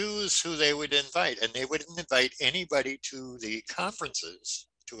would choose who they would invite, and they wouldn't invite anybody to the conferences,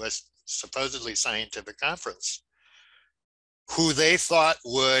 to a supposedly scientific conference, who they thought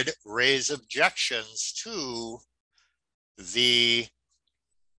would raise objections to the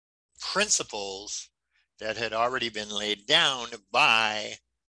principles that had already been laid down by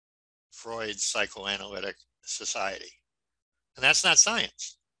Freud's psychoanalytic society. And that's not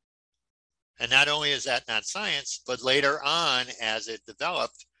science. And not only is that not science, but later on, as it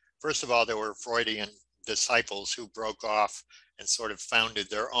developed, first of all, there were Freudian disciples who broke off and sort of founded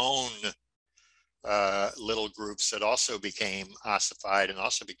their own little groups that also became ossified and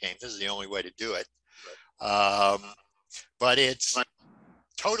also became, this is the only way to do it. But it's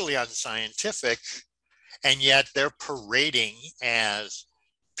totally unscientific, and yet they're parading as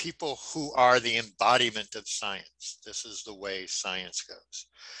people who are the embodiment of science. This is the way science goes.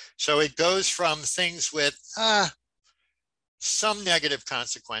 So it goes from things with some negative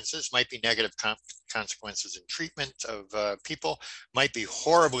consequences, might be negative consequences in treatment of people, might be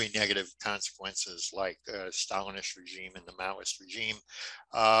horribly negative consequences like Stalinist regime and the Maoist regime.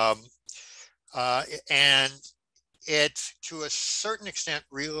 And it, to a certain extent,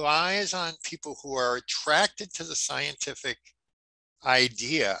 relies on people who are attracted to the scientific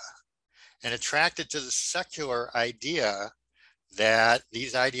idea and attracted to the secular idea that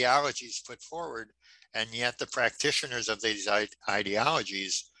these ideologies put forward, and yet the practitioners of these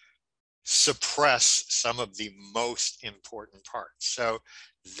ideologies suppress some of the most important parts. So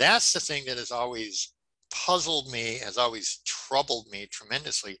that's the thing that has always puzzled me, has always troubled me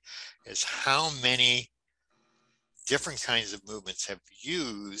tremendously, is how many different kinds of movements have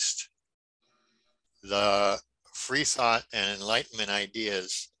used the free thought and Enlightenment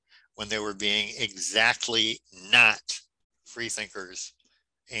ideas when they were being exactly not free thinkers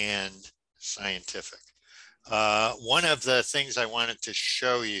and scientific. One of the things I wanted to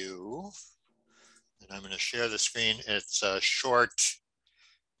show you, and I'm going to share the screen, it's a short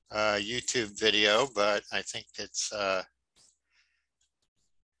YouTube video, but I think it's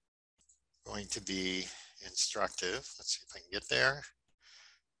going to be instructive. Let's see if I can get there.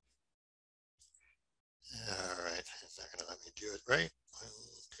 All right, it's not going to let me do it right. 1,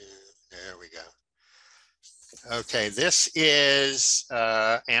 2, there we go. Okay, this is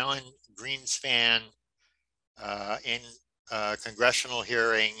Alan Greenspan in a congressional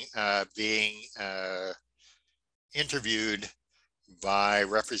hearing being interviewed by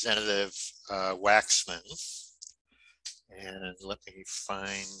Representative Waxman. And let me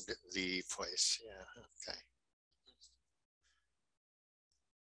find the place. Yeah, okay.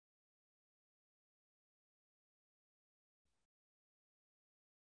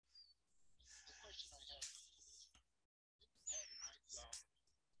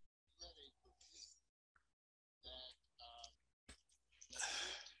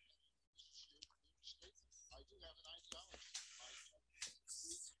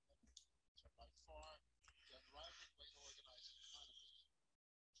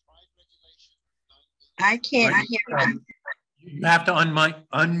 I can't hear him. You have to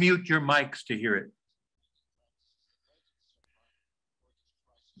unmute your mics to hear it.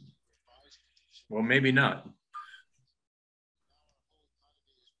 Well, maybe not.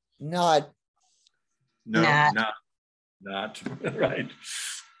 Not. No, Not. not right.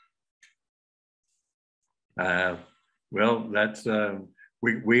 Well, that's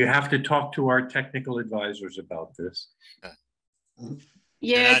we have to talk to our technical advisors about this.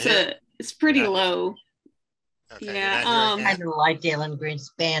 Yeah, it's pretty low. Okay, Yeah. I don't like Alan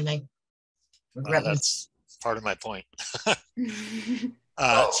Greenspan. Well, that's part of my point.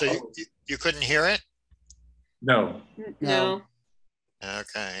 So you couldn't hear it? No. No.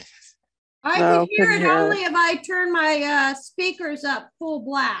 Okay. I No, could hear couldn't it hear only if I turn my speakers up full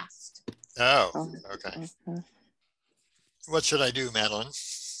blast. Oh, okay. What should I do, Madeline?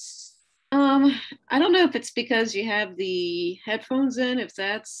 I don't know if it's because you have the headphones in, if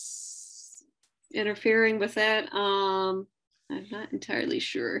that's interfering with that. I'm not entirely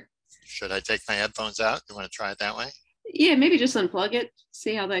sure. Should I take my headphones out? You want to try it that way? Yeah, maybe just unplug it,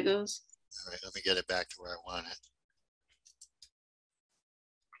 see how that goes. All right, let me get it back to where I want it.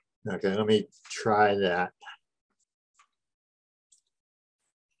 Okay, let me try that.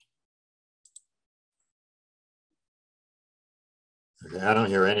 Okay, I don't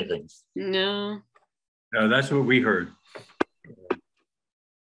hear anything. No. No, that's what we heard.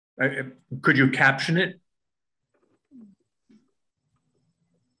 Could you caption it?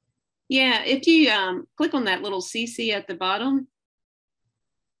 Yeah, if you click on that little CC at the bottom,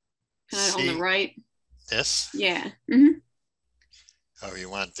 kind of on the right. This? Yeah. Mm-hmm. Oh, you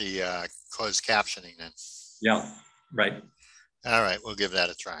want the closed captioning then? Yeah, right. All right, we'll give that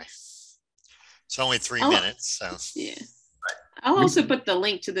a try. It's only 3 minutes, so. Yeah. I'll also put the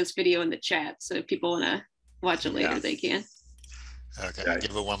link to this video in the chat, so if people want to watch it later, they can. Okay, I'll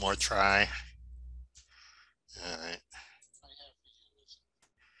give it one more try. All right.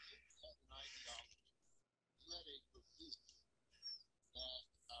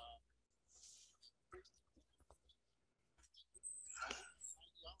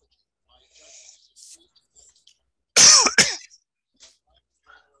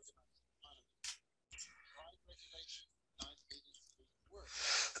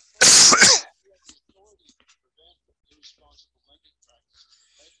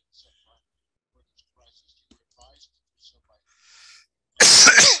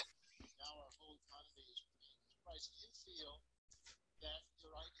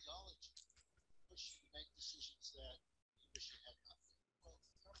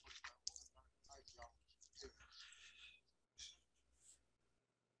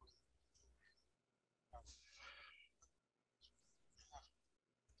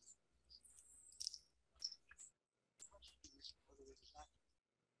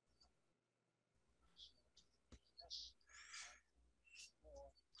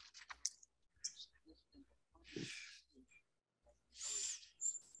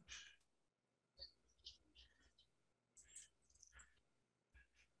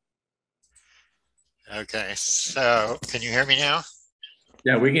 Okay, so can you hear me now?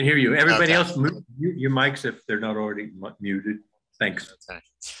 Yeah, we can hear you. Everybody else, mute your mics if they're not already muted. Thanks. Okay.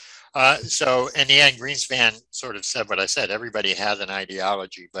 So in the end, Greenspan sort of said what I said. Everybody has an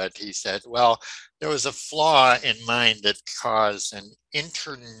ideology, but he said, well, there was a flaw in mine that caused an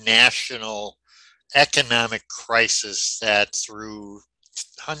international economic crisis that threw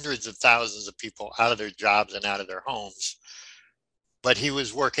hundreds of thousands of people out of their jobs and out of their homes. But he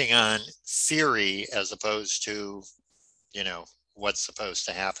was working on theory as opposed to, you know, what's supposed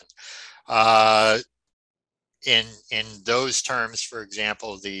to happen. In those terms, for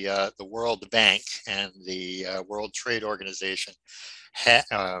example, the World Bank and the World Trade Organization and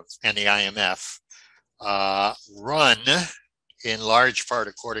the IMF run in large part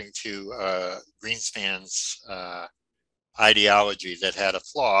according to Greenspan's ideology that had a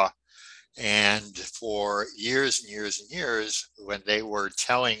flaw. And for years and years and years, when they were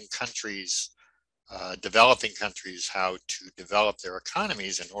telling countries, developing countries, how to develop their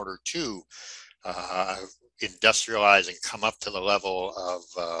economies in order to industrialize and come up to the level of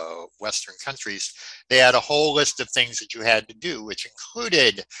Western countries, they had a whole list of things that you had to do, which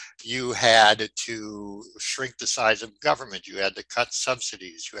included you had to shrink the size of government, you had to cut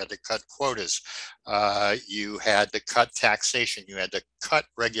subsidies, you had to cut quotas, you had to cut taxation, you had to cut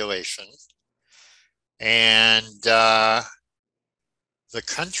regulation. And the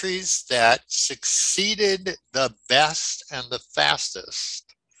countries that succeeded the best and the fastest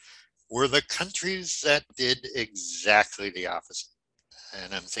were the countries that did exactly the opposite.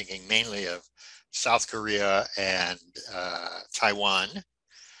 And I'm thinking mainly of South Korea and Taiwan,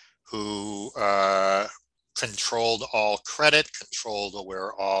 who controlled all credit, controlled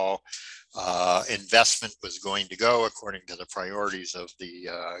where all investment was going to go according to the priorities of the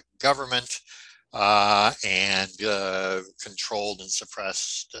government, and controlled and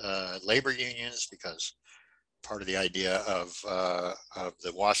suppressed labor unions, because part of the idea of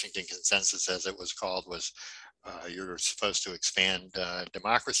the Washington Consensus, as it was called, was you're supposed to expand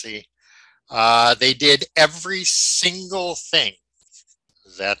democracy. They did every single thing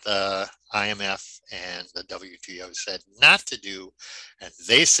that the IMF and the WTO said not to do, and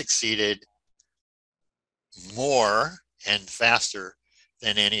they succeeded more and faster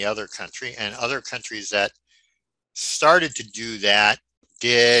than any other country. And other countries that started to do that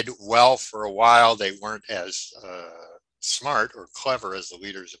did well for a while. They weren't as smart or clever as the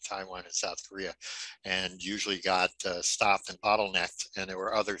leaders of Taiwan and South Korea, and usually got stopped and bottlenecked. And there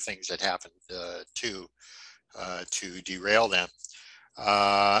were other things that happened too to derail them.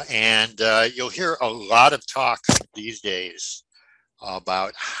 And you'll hear a lot of talk these days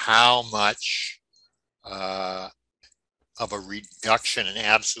about how much of a reduction in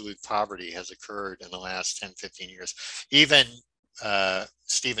absolute poverty has occurred in the last 10, 15 years. Even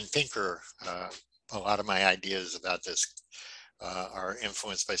Steven Pinker, a lot of my ideas about this are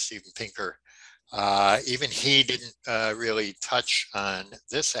influenced by Steven Pinker. Even he didn't really touch on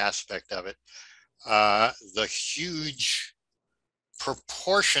this aspect of it. The huge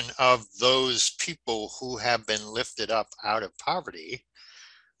proportion of those people who have been lifted up out of poverty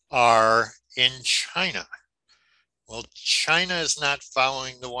are in China. Well, China is not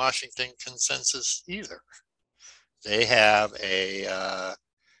following the Washington Consensus either. They have a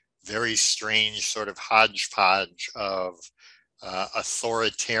very strange sort of hodgepodge of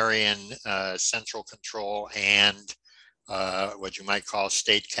authoritarian central control and what you might call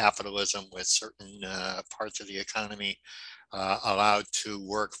state capitalism, with certain parts of the economy allowed to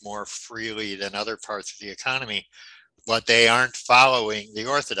work more freely than other parts of the economy, but they aren't following the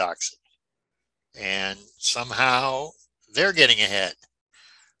orthodoxy. And somehow they're getting ahead.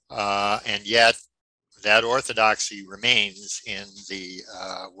 And yet that orthodoxy remains in the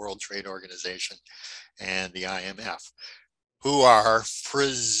World Trade Organization and the IMF, who are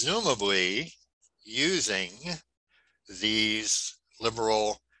presumably using these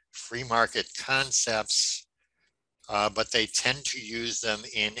liberal free market concepts, but they tend to use them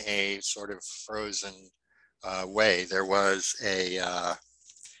in a sort of frozen way. There was a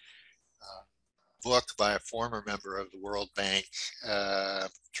book by a former member of the World Bank,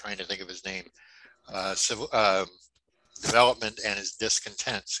 trying to think of his name, Civil Development and His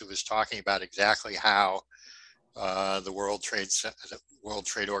Discontents, who was talking about exactly how the World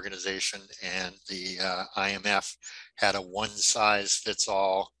Trade Organization and the IMF had a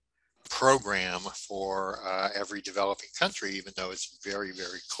one-size-fits-all program for every developing country, even though it's very,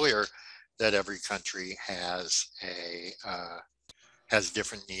 very clear that every country has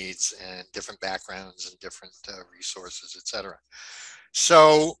different needs and different backgrounds and different resources, etc.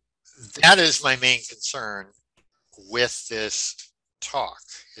 So that is my main concern with this talk,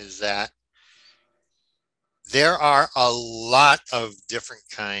 is that there are a lot of different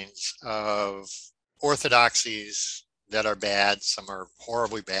kinds of orthodoxies that are bad. Some are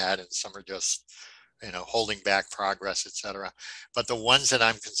horribly bad, and some are just, holding back progress, etc. But the ones that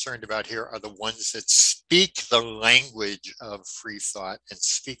I'm concerned about here are the ones that speak the language of free thought and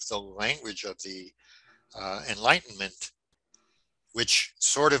speak the language of the Enlightenment, which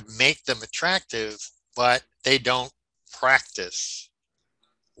sort of make them attractive, but they don't practice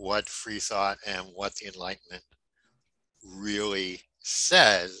what free thought and what the Enlightenment really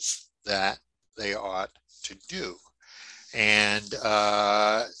says that they ought to do. And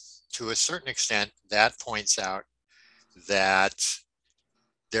to a certain extent, that points out that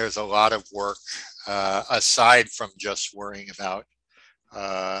there's a lot of work aside from just worrying about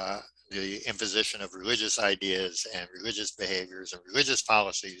the imposition of religious ideas and religious behaviors and religious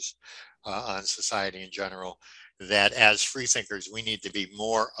policies on society in general, that as freethinkers, we need to be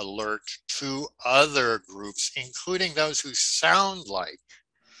more alert to other groups, including those who sound like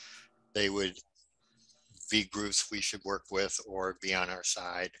they would be groups we should work with or be on our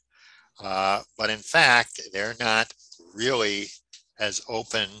side. But in fact, they're not really as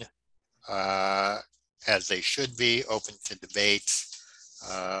open as they should be, open to debate,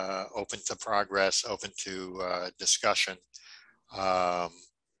 open to progress, open to discussion, the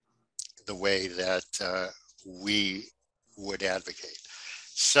way that we would advocate.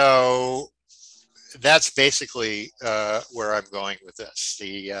 So that's basically where I'm going with this.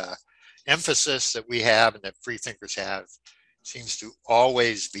 The emphasis that we have and that freethinkers have seems to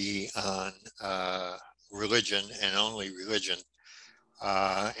always be on religion and only religion.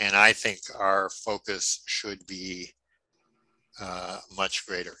 And I think our focus should be much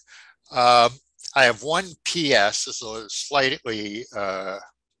greater. I have one PS. This is slightly on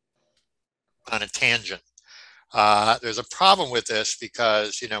a tangent. There's a problem with this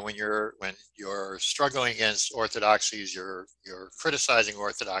because, you know, when you're struggling against orthodoxies, you're criticizing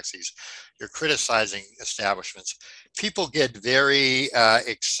orthodoxies, you're criticizing establishments. People get very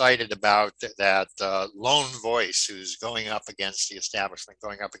excited about that lone voice who's going up against the establishment,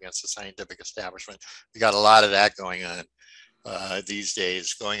 going up against the scientific establishment. We got a lot of that going on these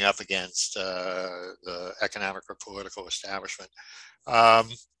days, going up against the economic or political establishment.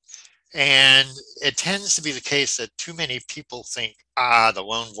 And it tends to be the case that too many people think, the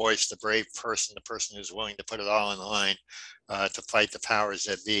lone voice, the brave person, the person who's willing to put it all on the line to fight the powers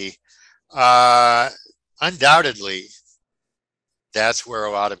that be. Undoubtedly, that's where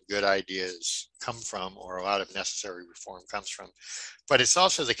a lot of good ideas come from, or a lot of necessary reform comes from. But it's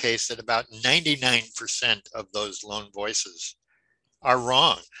also the case that about 99% of those lone voices are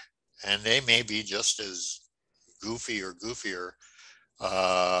wrong, and they may be just as goofy or goofier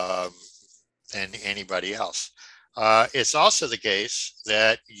than anybody else. It's also the case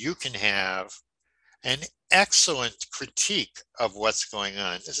that you can have an excellent critique of what's going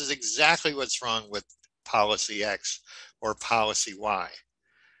on. This is exactly what's wrong with policy X or policy Y.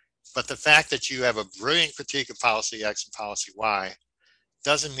 But the fact that you have a brilliant critique of policy X and policy Y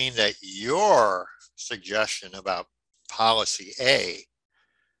doesn't mean that your suggestion about policy A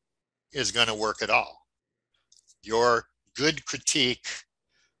is going to work at all. Your good critique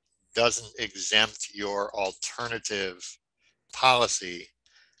doesn't exempt your alternative policy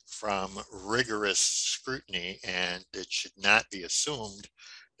from rigorous scrutiny, and it should not be assumed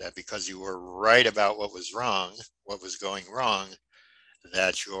that because you were right about what was wrong, what was going wrong,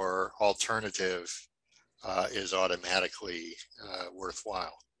 that your alternative is automatically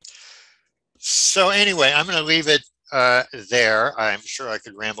worthwhile. So anyway, I'm going to leave it there. I'm sure I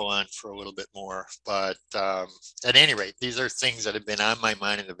could ramble on for a little bit more, but at any rate, these are things that have been on my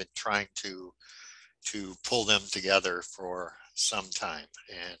mind and have been trying to pull them together for some time.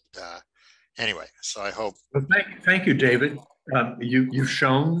 And anyway, so I hope. Well, thank you, David. You've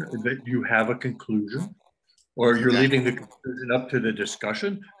shown that you have a conclusion, or you're leaving the conclusion up to the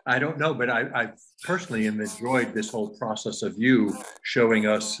discussion. I don't know, but I personally have enjoyed this whole process of you showing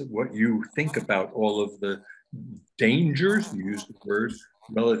us what you think about all of the dangers, you used the word,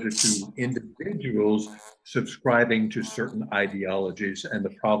 relative to individuals subscribing to certain ideologies and the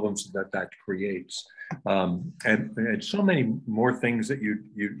problems that creates. And so many more things that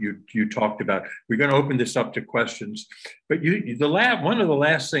you talked about. We're going to open this up to questions, but one of the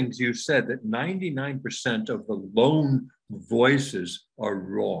last things you said, that 99% of the lone voices are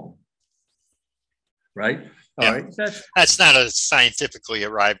wrong, right? Yeah. All right, that's not a scientifically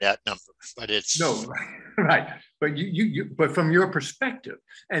arrived at number, but it's no, right. But but from your perspective,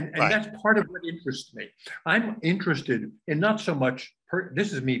 and right. That's part of what interests me. I'm interested in not so much.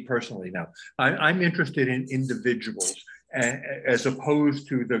 This is me personally now. I'm interested in individuals as opposed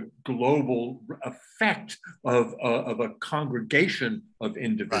to the global effect of a congregation of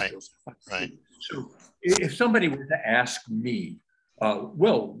individuals. Right. So if somebody were to ask me,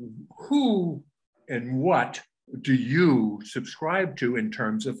 well, who and what do you subscribe to in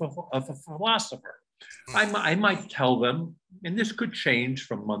terms of a philosopher? I might tell them, and this could change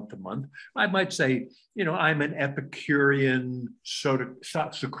from month to month, I might say, you know, I'm an Epicurean,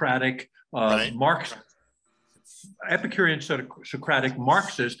 Socratic, Marxist, Epicurean, Socratic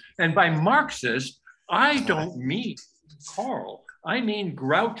Marxist. And by Marxist, I don't mean Karl. I mean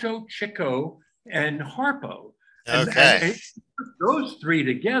Groucho, Chico, and Harpo. And those three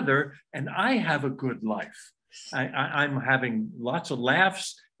together, and I have a good life. I'm having lots of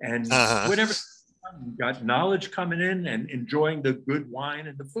laughs and whatever. You've got knowledge coming in and enjoying the good wine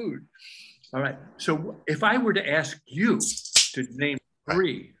and the food. All right. So if I were to ask you to name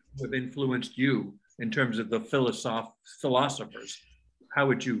three who have influenced you in terms of the philosophers, how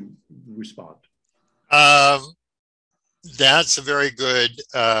would you respond? That's a very good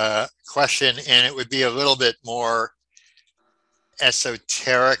question, and it would be a little bit more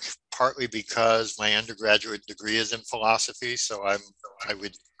esoteric, partly because my undergraduate degree is in philosophy, so I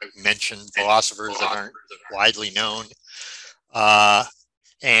would mention philosophers that aren't widely known.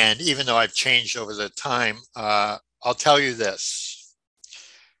 And even though I've changed over the time, I'll tell you this.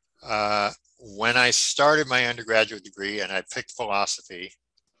 When I started my undergraduate degree and I picked philosophy,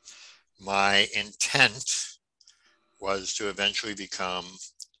 my intent was to eventually become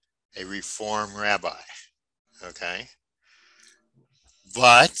a Reform rabbi, okay?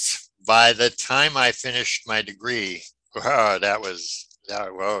 But by the time I finished my degree, whoa,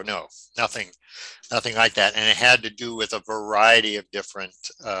 no, nothing like that. And it had to do with a variety of different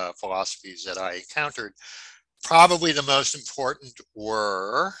philosophies that I encountered. Probably the most important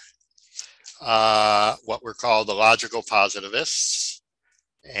were what were called the logical positivists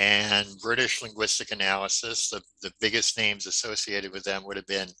and British linguistic analysis. The biggest names associated with them would have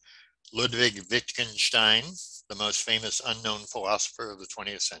been Ludwig Wittgenstein, the most famous unknown philosopher of the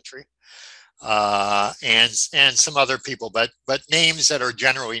 20th century, and some other people, but names that are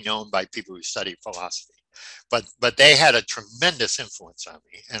generally known by people who study philosophy. But they had a tremendous influence on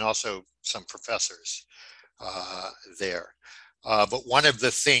me, and also some professors there. But one of the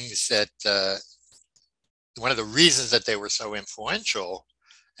things that, one of the reasons that they were so influential,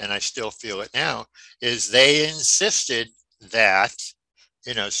 and I still feel it now, is they insisted that,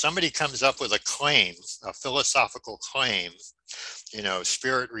 you know, somebody comes up with a claim, a philosophical claim, you know,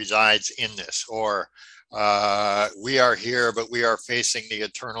 spirit resides in this, or we are here, but we are facing the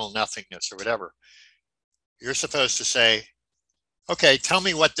eternal nothingness, or whatever. You're supposed to say, okay, tell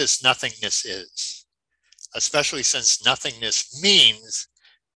me what this nothingness is, especially since nothingness means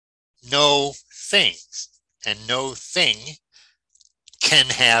no things, and no thing can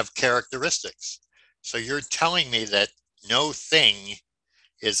have characteristics. So you're telling me that no thing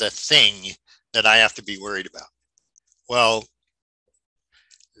is a thing that I have to be worried about. Well,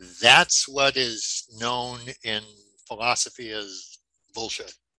 that's what is known in philosophy as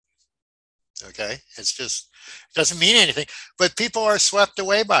bullshit. Okay, it's just, it doesn't mean anything, but people are swept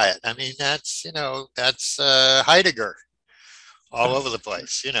away by it. I mean, that's, you know, that's Heidegger all over the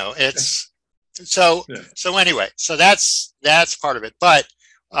place, you know. It's so anyway, so that's part of it. But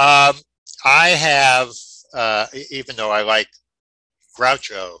I have, even though I like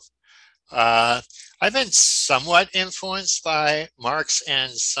Groucho, I've been somewhat influenced by Marx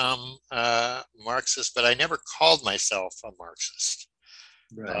and some Marxists, but I never called myself a Marxist.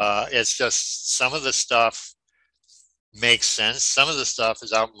 Right. It's just some of the stuff makes sense. Some of the stuff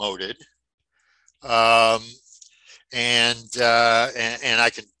is outmoded. And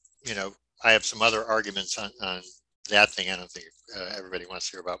I can, you know, I have some other arguments on that thing. I don't think everybody wants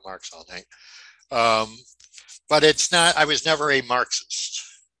to hear about Marx all night. But it's not, I was never a Marxist.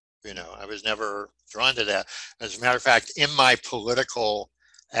 You know, I was never drawn to that. As a matter of fact, in my political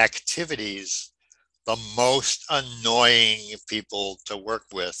activities, the most annoying people to work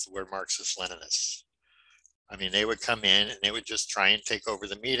with were Marxist-Leninists. I mean, they would come in and they would just try and take over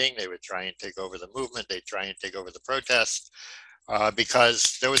the meeting. They would try and take over the movement. They'd try and take over the protest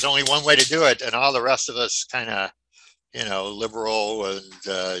because there was only one way to do it. And all the rest of us kind of, you know, liberal and,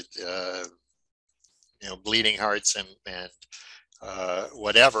 you know, bleeding hearts and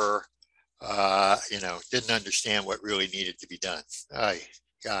whatever, you know, didn't understand what really needed to be done.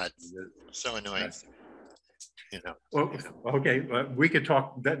 God, so annoying. You know. Well, okay, we could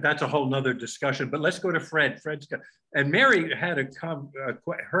talk. That's a whole nother discussion. But let's go to Fred. And Mary had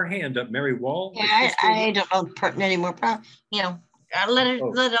her hand up. Mary Wall. Yeah, I don't know pertinent anymore. You know, let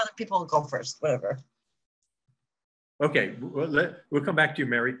other people go first. Whatever. Okay, we'll come back to you,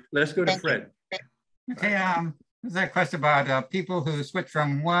 Mary. Let's go to Fred. Okay. There's that question about people who switch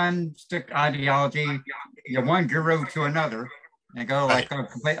from one strict ideology, you know, one guru to another, and go like a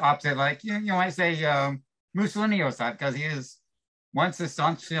complete opposite. Like you might say Mussolini or something, because he is once a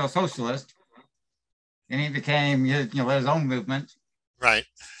staunch, you know, socialist, and he became his own movement. Right.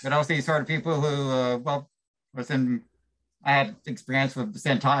 But also these sort of people who, I had experience with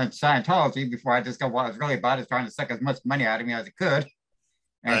Scientology before I just got what I was really about is trying to suck as much money out of me as it could,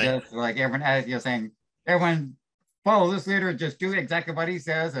 and just like everyone, as you're saying, everyone follow this leader, just do exactly what he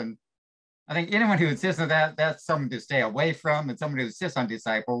says. And I think anyone who insists on that, that's someone to stay away from, and someone who insists on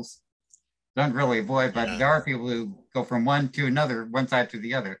disciples, don't really avoid. But there are people who go from one to another, one side to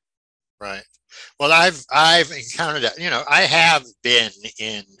the other. Right. Well, I've encountered that. I have been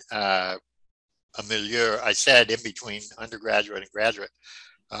in a milieu. I said in between undergraduate and graduate.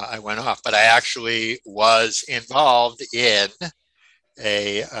 I went off, but I actually was involved in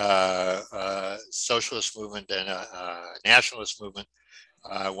a socialist movement and a nationalist movement.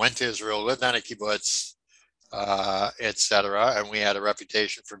 Went to Israel, lived on a kibbutz, etc. And we had a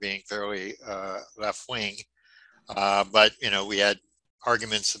reputation for being fairly left wing. But we had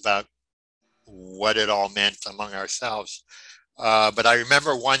arguments about what it all meant among ourselves. But I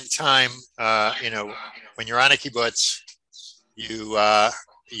remember one time, when you're on a kibbutz, you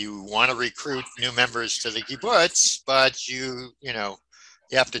want to recruit new members to the kibbutz, but you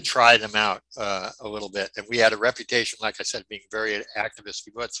have to try them out a little bit. And we had a reputation, like I said, being very activist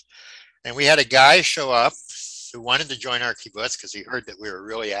kibbutz. And we had a guy show up who wanted to join our kibbutz because he heard that we were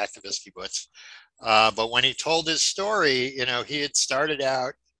really activist kibbutz. But when he told his story, he had started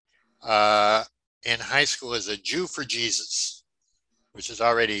out in high school as a Jew for Jesus, which is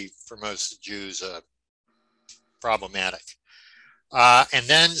already for most Jews problematic. And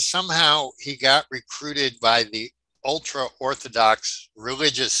then somehow he got recruited by the ultra-Orthodox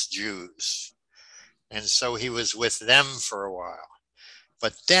religious Jews. And so he was with them for a while.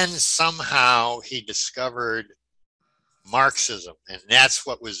 But then somehow he discovered Marxism, and that's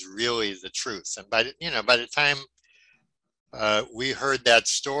what was really the truth. And by the time we heard that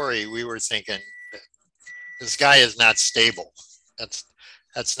story, we were thinking, this guy is not stable.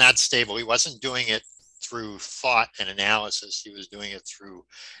 That's not stable. He wasn't doing it through thought and analysis. He was doing it through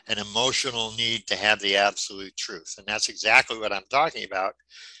an emotional need to have the absolute truth. And that's exactly what I'm talking about,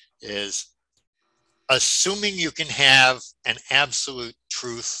 is assuming you can have an absolute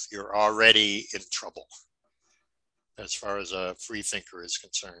truth, you're already in trouble. As far as a free thinker is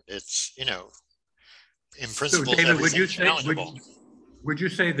concerned, it's, in principle, so David, would you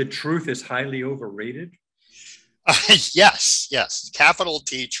say the truth is highly overrated? Yes. Capital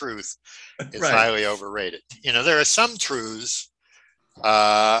T truth is Right. highly overrated. There are some truths,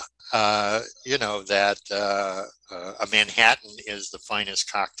 that a Manhattan is the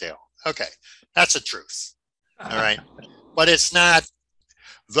finest cocktail. Okay, that's a truth. All right. But it's not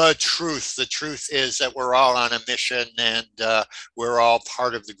the truth. The truth is that we're all on a mission, and we're all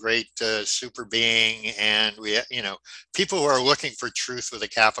part of the great super being. And people who are looking for truth with a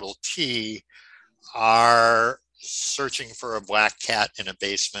capital T are searching for a black cat in a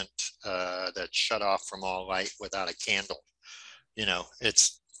basement that's shut off from all light without a candle. You're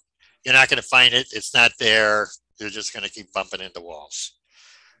not going to find it. It's not there. You're just going to keep bumping into walls.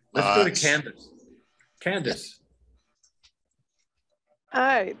 Let's go to Candace. Candace.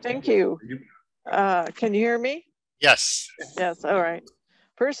 Hi, thank you. Can you hear me? Yes. Yes, all right.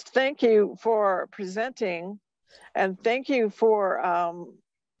 First, thank you for presenting, and thank you for,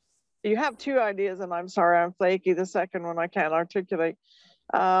 you have two ideas, and I'm sorry, I'm flaky. The second one I can't articulate.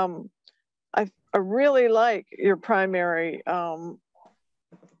 I really like your primary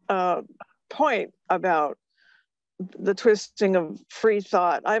point about the twisting of free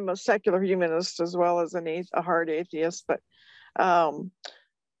thought. I'm a secular humanist as well as a hard atheist, but the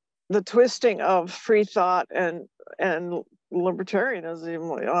twisting of free thought and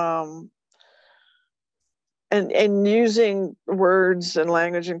libertarianism, and using words and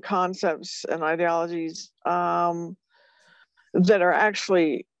language and concepts and ideologies that are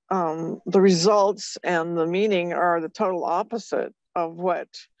actually the results and the meaning are the total opposite of what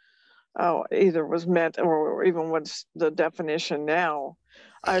either was meant or even what's the definition now.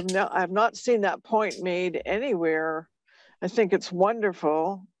 I've not seen that point made anywhere. I think it's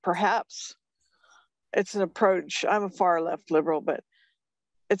wonderful. Perhaps it's an approach. I'm a far left liberal, but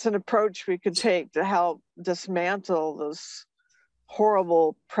it's an approach we could take to help dismantle this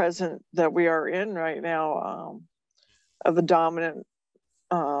horrible present that we are in right now, of the dominant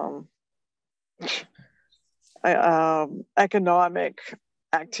economic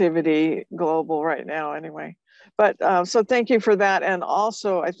activity global right now anyway. But so thank you for that. And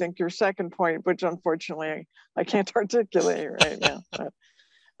also I think your second point, which unfortunately I can't articulate right now, but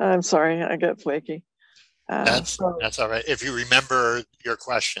I'm sorry, I get flaky. That's all right. If you remember your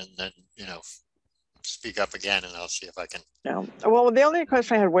question, then, speak up again and I'll see if I can. Yeah. Well, the only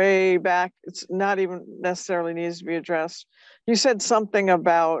question I had way back, it's not even necessarily needs to be addressed. You said something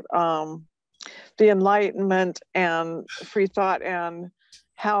about the Enlightenment and free thought and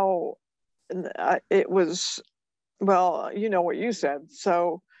how it was, well, you know what you said.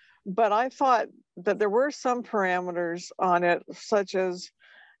 So, but I thought that there were some parameters on it, such as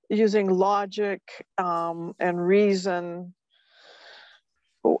using logic and reason.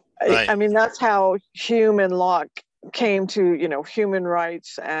 Right. I mean, that's how Hume and Locke came to, human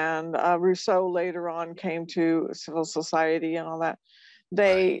rights, and Rousseau later on came to civil society and all that.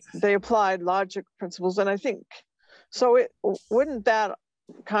 They applied logic principles, and I think so. Wouldn't that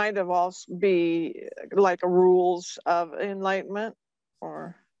kind of also be like a rules of enlightenment,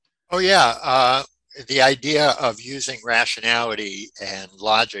 or? Oh yeah, the idea of using rationality and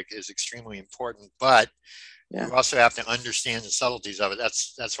logic is extremely important, but you also have to understand the subtleties of it.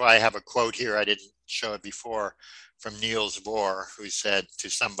 That's why I have a quote here. I didn't show it before, from Niels Bohr, who said to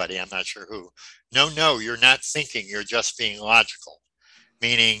somebody, I'm not sure who, no, you're not thinking, you're just being logical.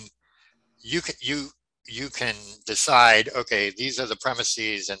 Meaning you can decide, okay, these are the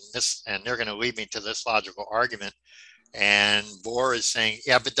premises and they're going to lead me to this logical argument. And Bohr is saying,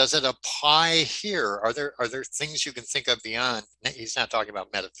 yeah, but does it apply here? Are there things you can think of beyond? He's not talking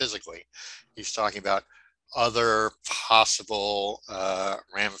about metaphysically. He's talking about other possible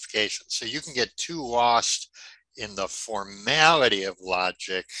ramifications. So you can get too lost in the formality of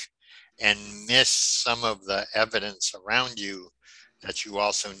logic and miss some of the evidence around you that you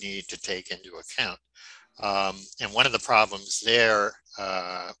also need to take into account. And one of the problems there,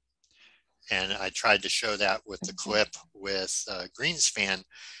 and I tried to show that with the clip with Greenspan,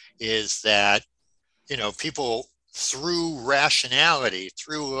 is that, people through rationality,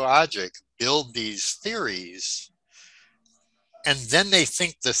 through logic, build these theories, and then they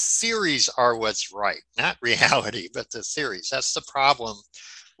think the theories are what's right, not reality, but the theories. That's the problem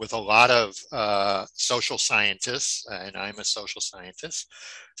with a lot of social scientists, and I'm a social scientist,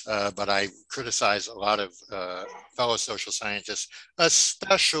 but I criticize a lot of fellow social scientists,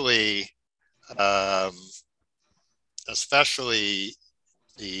 especially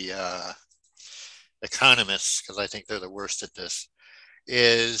the economists, because I think they're the worst at this,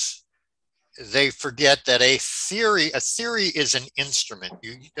 is they forget that a theory is an instrument.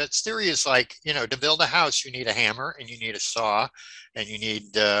 That theory is like, to build a house, you need a hammer and you need a saw and you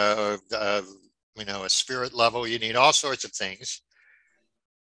need, a spirit level. You need all sorts of things.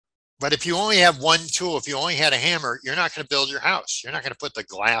 But if you only have one tool, if you only had a hammer, you're not going to build your house. You're not going to put the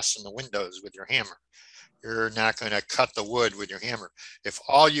glass in the windows with your hammer. You're not going to cut the wood with your hammer. If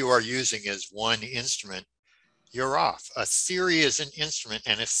all you are using is one instrument, you're off. A theory is an instrument,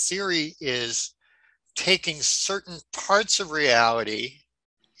 and a theory is taking certain parts of reality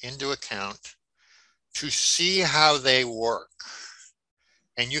into account to see how they work.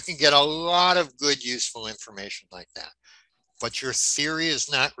 And you can get a lot of good, useful information like that. But your theory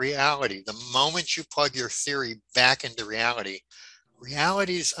is not reality. The moment you plug your theory back into reality,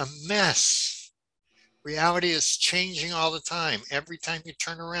 reality is a mess. Reality is changing all the time. Every time you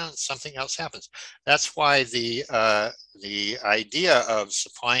turn around, something else happens. That's why the idea of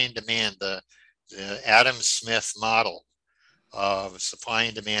supply and demand, the Adam Smith model of supply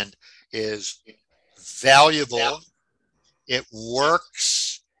and demand, is valuable. It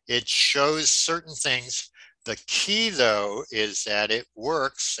works. It shows certain things. The key, though, is that it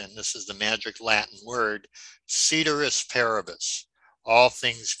works, and this is the magic Latin word, ceteris paribus, all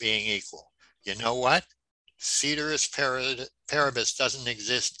things being equal. You know what? Ceteris paribus doesn't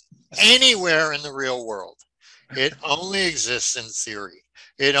exist anywhere in the real world. It only exists in theory.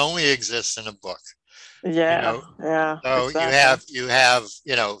 It only exists in a book. Yeah. So exactly. you have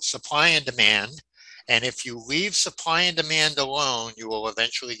supply and demand. And if you leave supply and demand alone, you will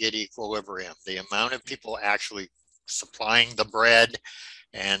eventually get equilibrium. The amount of people actually supplying the bread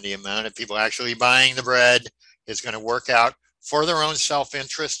and the amount of people actually buying the bread is going to work out for their own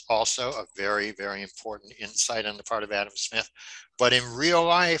self-interest. Also a very, very important insight on the part of Adam Smith. But in real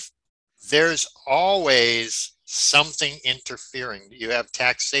life, there's always something interfering. You have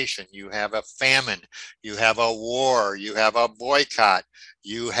taxation, you have a famine, you have a war, you have a boycott,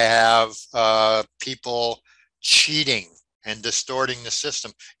 you have people cheating and distorting the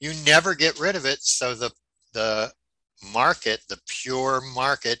system. You never get rid of it. So the market, the pure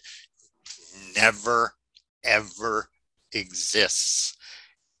market, never, ever exists.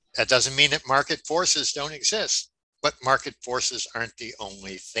 That doesn't mean that market forces don't exist, but market forces aren't the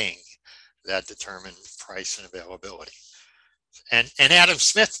only thing that determine price and availability. And Adam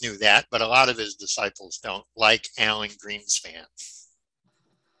Smith knew that, but a lot of his disciples don't, like Alan Greenspan.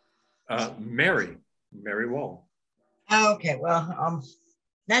 Mary Wall. Okay, well,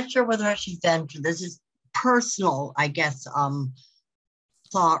 not sure whether I should venture. This is personal, I guess,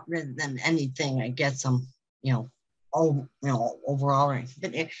 thought rather than anything, I guess, overall.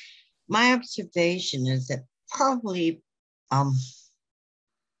 But my observation is that probably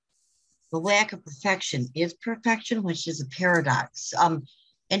the lack of perfection is perfection, which is a paradox.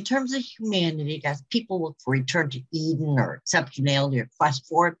 In terms of humanity, guys, people look for return to Eden or exceptionality or quest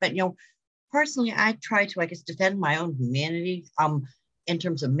for it. But, personally, I try to, I guess, defend my own humanity in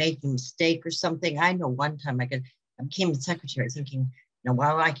terms of making a mistake or something. I know one time I became a secretary thinking,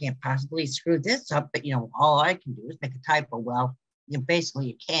 well, I can't possibly screw this up, but, all I can do is make a typo. Well, basically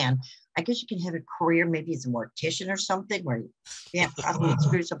you can. I guess you can have a career maybe as a mortician or something where you can't possibly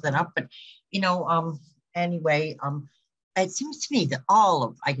screw something up. But, anyway, it seems to me that all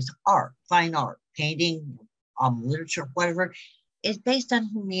of, I guess, art, fine art, painting, literature, whatever, is based on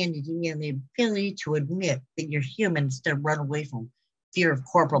humanity and the ability to admit that you're human instead of run away from fear of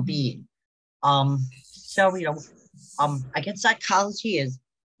corporal being. So, I guess psychology has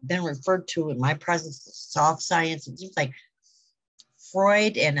been referred to in my presence as soft science. It seems like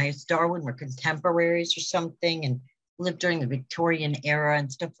Freud and Darwin were contemporaries or something and lived during the Victorian era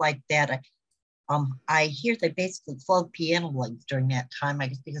and stuff like that. I hear they basically flogged piano legs during that time, I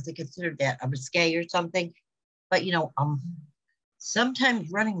guess, because they considered that a risque or something. But,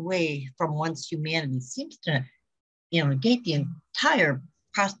 sometimes running away from one's humanity seems to, negate the entire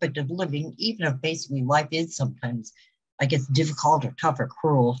prospect of living, even if basically life is sometimes, I guess, difficult or tough or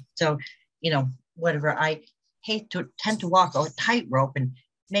cruel. So, whatever, I tend to walk a tightrope and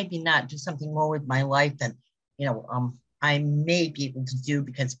maybe not do something more with my life than, I may be able to do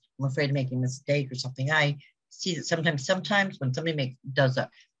because I'm afraid of making a mistake or something. I see that sometimes when somebody does a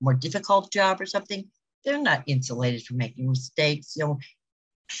more difficult job or something, they're not insulated from making mistakes,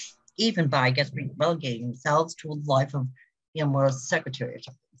 even by, I guess, relegating themselves to a life of, more as a secretary or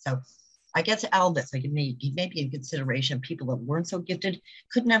something. So I guess Albus, like maybe in consideration, people that weren't so gifted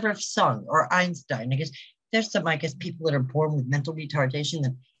could never have sung, or Einstein. I guess there's some, people that are born with mental retardation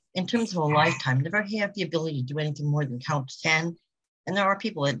that in terms of a lifetime never have the ability to do anything more than count to 10. And there are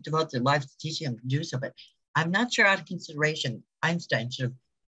people that devote their lives to teaching them to do so, but I'm not sure out of consideration, Einstein should have,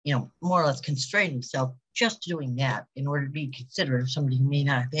 more or less constrained himself just doing that in order to be considered of somebody who may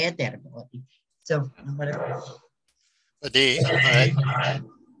not have had that ability. So whatever. But the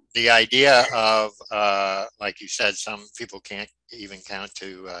idea of, like you said, some people can't even count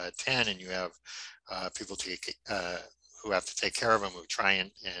to 10, and you have people who have to take care of them, who try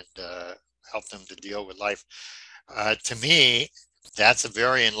and help them to deal with life. To me, that's a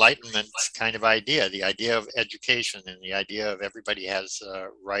very Enlightenment kind of idea, the idea of education and the idea of everybody has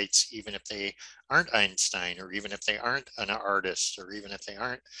rights, even if they aren't Einstein, or even if they aren't an artist, or even if they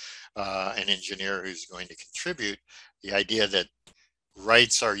aren't an engineer who's going to contribute. The idea that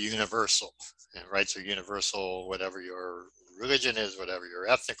rights are universal, and rights are universal whatever your religion is, whatever your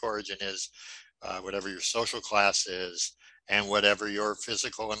ethnic origin is, whatever your social class is, and whatever your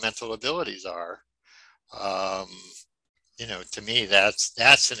physical and mental abilities are. To me,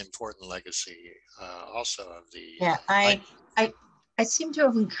 that's an important legacy also of the. Yeah, I seem to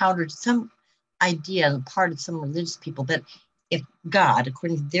have encountered some idea on the part of some religious people that if God,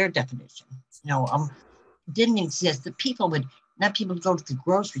 according to their definition, didn't exist, that people would not be able to go to the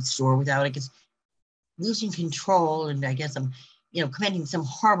grocery store without, I guess, losing control and I guess committing some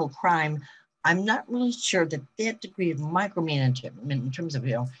horrible crime. I'm not really sure that degree of micromanagement in terms of,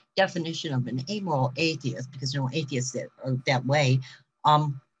 definition of an amoral atheist, because, atheists that are that way,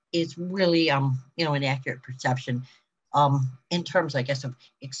 is really, an accurate perception in terms, I guess, of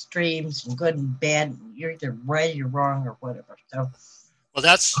extremes and good and bad. You're either right or you're wrong or whatever. So, well,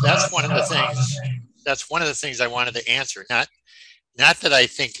 that's one of the things. That's one of the things I wanted to answer. Not that I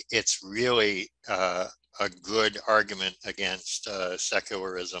think it's really a good argument against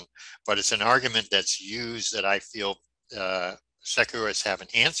secularism, but it's an argument that's used that I feel secularists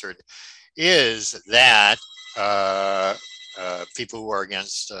haven't answered, is that people who are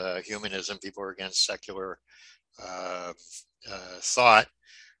against humanism, people who are against secular thought,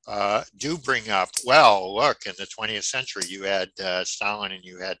 do bring up, well, look, in the 20th century, you had Stalin and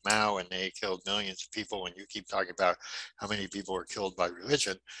you had Mao, and they killed millions of people, and you keep talking about how many people were killed by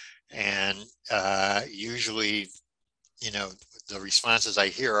religion. And usually, the responses I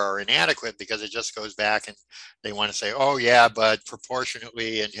hear are inadequate because it just goes back and they want to say, oh yeah, but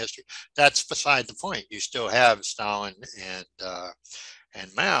proportionately in history. That's beside the point. You still have Stalin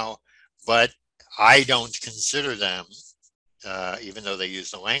and Mao, but I don't consider them, even though they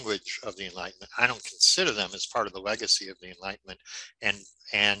use the language of the Enlightenment, I don't consider them as part of the legacy of the Enlightenment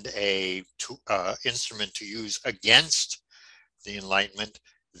and a instrument to use against the Enlightenment.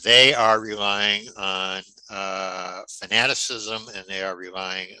 They are relying on fanaticism, and they are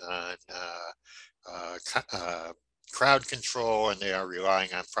relying on crowd control, and they are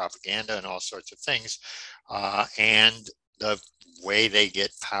relying on propaganda and all sorts of things. And the way they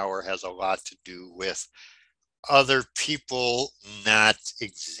get power has a lot to do with other people not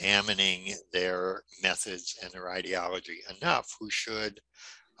examining their methods and their ideology enough, who should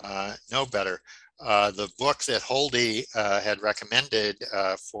know better. The book that Holdy had recommended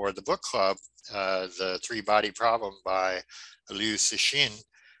for the book club, The Three-Body Problem by Liu Cixin,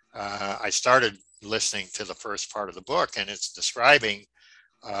 I started listening to the first part of the book, and it's describing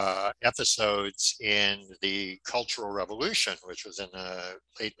episodes in the Cultural Revolution, which was in the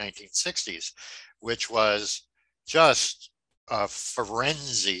late 1960s, which was just a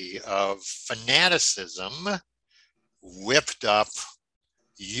frenzy of fanaticism whipped up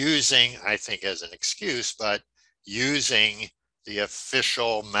using, I think as an excuse, but using the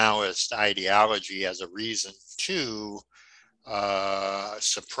official Maoist ideology as a reason to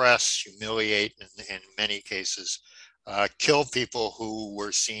suppress, humiliate, and in many cases, kill people who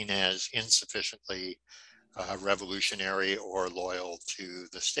were seen as insufficiently revolutionary or loyal to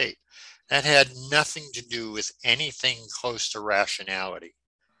the state. That had nothing to do with anything close to rationality,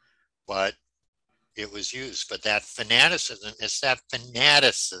 but it was used. But that fanaticism, it's that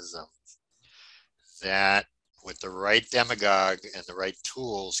fanaticism that with the right demagogue and the right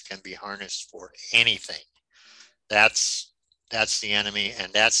tools can be harnessed for anything. That's the enemy,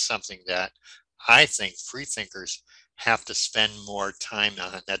 and that's something that I think freethinkers have to spend more time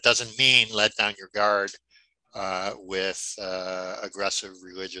on. That doesn't mean let down your guard with aggressive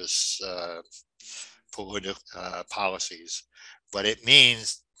religious policies, but it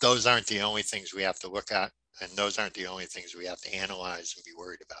means those aren't the only things we have to look at, and those aren't the only things we have to analyze and be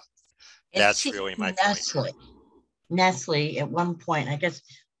worried about. That's really my point. Nestle at one point, I guess,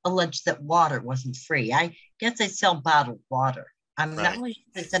 alleged that water wasn't free. I guess they sell bottled water. I'm not really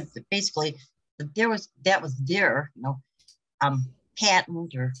sure that basically that was their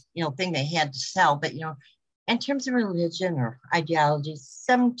patent or thing they had to sell. But in terms of religion or ideology,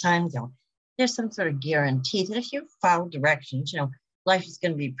 sometimes there's some sort of guarantee that if you follow directions, life is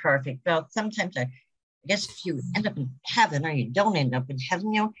going to be perfect. Well, sometimes I guess if you end up in heaven or you don't end up in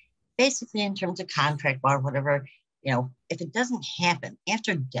heaven, basically in terms of contract law or whatever, if it doesn't happen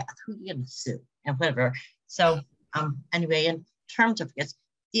after death, who are you going to sue and whatever. So anyway, in terms of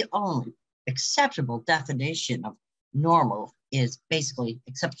the only acceptable definition of normal is basically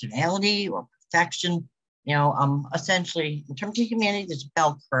exceptionality or perfection. Essentially in terms of humanity, there's a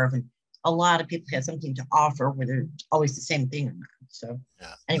bell curve, and a lot of people have something to offer, whether it's always the same thing or not. So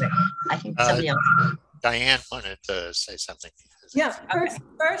anyway, I think somebody else. Diane wanted to say something. Yeah,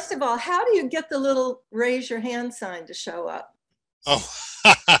 first of all, how do you get the little raise your hand sign to show up? Oh,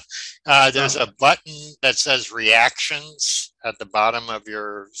 there's a button that says reactions at the bottom of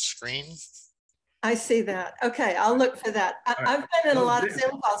your screen. I see that. Okay, I'll look for that. I've been in a lot of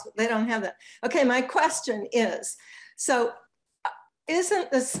Zoom calls, but they don't have that. Okay, my question is, so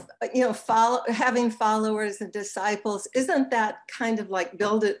isn't this, having followers and disciples, isn't that kind of like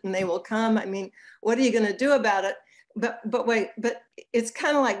build it and they will come? I mean, what are you going to do about it? But wait, but it's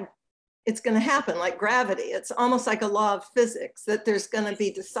kind of like, it's going to happen like gravity. It's almost like a law of physics that there's going to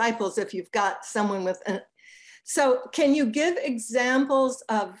be disciples if you've got someone with an. So can you give examples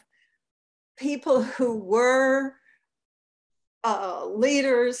of people who were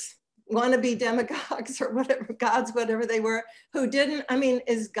leaders, wannabe demagogues or whatever, gods, whatever they were, who didn't? I mean,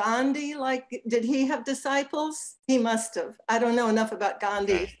 is Gandhi did he have disciples? He must have. I don't know enough about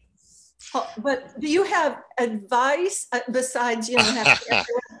Gandhi. But do you have advice besides,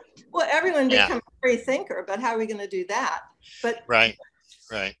 everyone become a free thinker, but how are we going to do that? But right.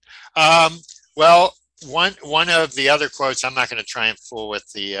 Well, one of the other quotes, I'm not going to try and fool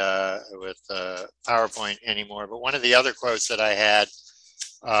with the PowerPoint anymore, but one of the other quotes that I had,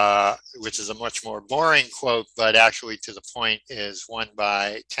 which is a much more boring quote, but actually to the point, is one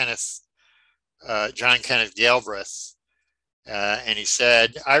by John Kenneth Galbraith. And he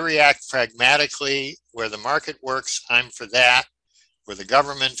said, I react pragmatically. Where the market works, I'm for that. Where the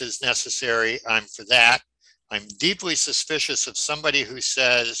government is necessary, I'm for that. I'm deeply suspicious of somebody who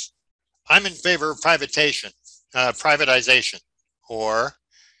says, I'm in favor of privatization, or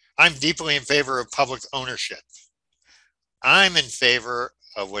I'm deeply in favor of public ownership. I'm in favor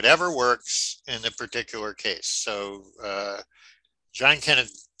of whatever works in the particular case. So John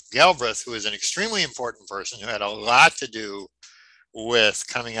Kenneth Galbraith, who is an extremely important person who had a lot to do with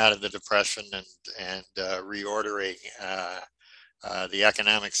coming out of the Depression and reordering the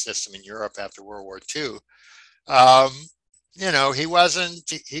economic system in Europe after World War II. He wasn't,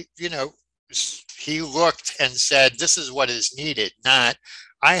 he looked and said, this is what is needed, not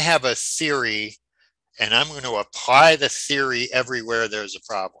I have a theory and I'm going to apply the theory everywhere there's a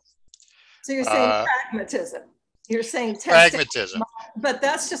problem. So you're saying pragmatism. You're saying pragmatism. But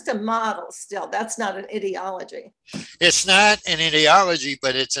that's just a model still. That's not an ideology. It's not an ideology,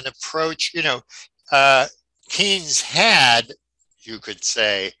 but it's an approach. Keynes had, you could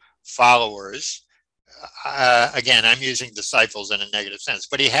say followers. Again, I'm using disciples in a negative sense,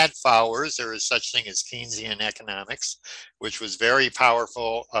 but he had followers. There is such thing as Keynesian economics, which was very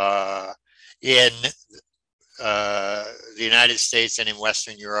powerful in the United States and in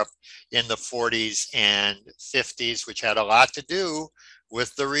Western Europe in the 40s and 50s, which had a lot to do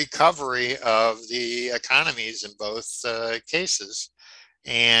with the recovery of the economies in both cases.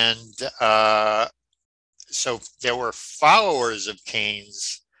 And so there were followers of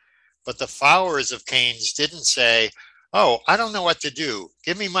Keynes, but the followers of Keynes didn't say, oh, I don't know what to do.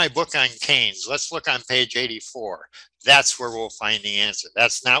 Give me my book on Keynes. Let's look on page 84. That's where we'll find the answer.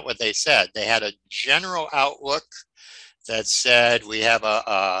 That's not what they said. They had a general outlook that said we have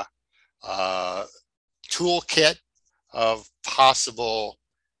a toolkit of possible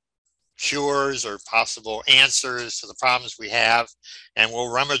cures or possible answers to the problems we have, and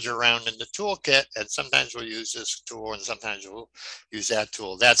we'll rummage around in the toolkit, and sometimes we'll use this tool and sometimes we'll use that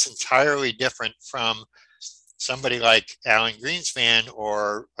tool. That's entirely different from somebody like Alan Greenspan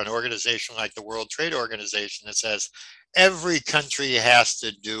or an organization like the World Trade Organization that says every country has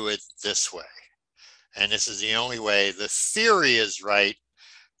to do it this way, and this is the only way. The theory is right,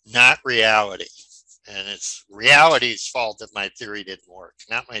 not reality. And it's reality's fault if my theory didn't work,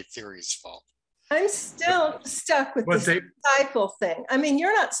 not my theory's fault. I'm still stuck with the disciple thing. I mean,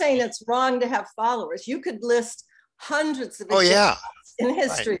 you're not saying it's wrong to have followers. You could list hundreds of examples in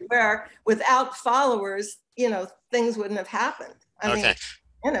history where without followers, you know, things wouldn't have happened. I mean,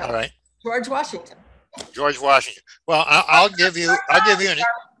 you know, George Washington. George Washington. Well, I'll give you an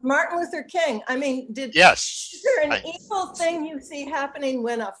Martin Luther King. I mean, is there an evil thing you see happening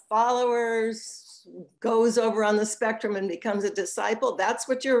when a follower goes over on the spectrum and becomes a disciple? That's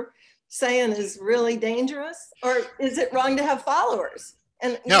what you're saying is really dangerous? Or is it wrong to have followers?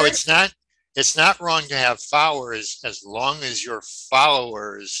 And no, it's not. It's not wrong to have followers as long as your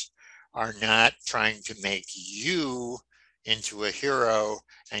followers are not trying to make you into a hero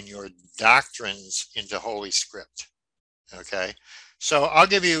and your doctrines into holy script. Okay. So I'm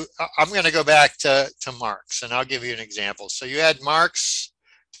going to go back to Marx, and I'll give you an example. So you had Marx,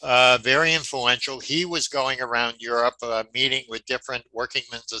 very influential. He was going around Europe, meeting with different working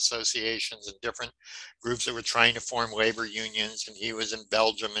men's associations and different groups that were trying to form labor unions. And he was in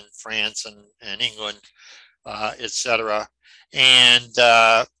Belgium and France and England, etc.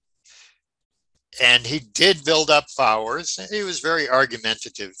 And he did build up followers. He was very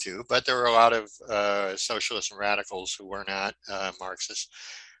argumentative too, but there were a lot of socialists and radicals who were not Marxists.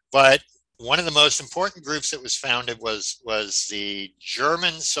 But one of the most important groups that was founded was the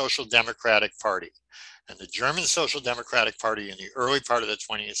German Social Democratic Party. And the German Social Democratic Party in the early part of the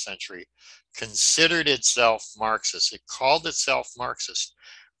 20th century considered itself Marxist. It called itself Marxist,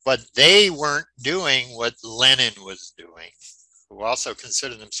 but they weren't doing what Lenin was doing, who also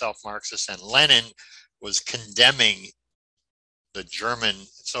considered himself Marxist, and Lenin was condemning the German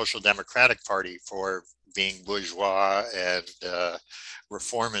Social Democratic Party for being bourgeois and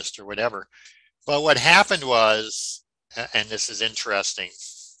reformist or whatever. But what happened was, and this is interesting,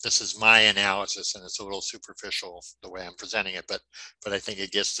 this is my analysis and it's a little superficial the way I'm presenting it, but I think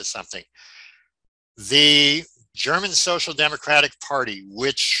it gets to something. The German Social Democratic Party,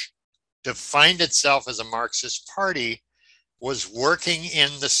 which defined itself as a Marxist party, was working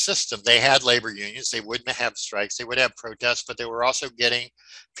in the system. They had labor unions, they wouldn't have strikes, they would have protests, but they were also getting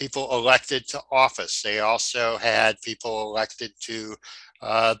people elected to office. They also had people elected to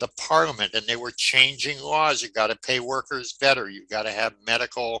the parliament, and they were changing laws. You got to pay workers better. You got to have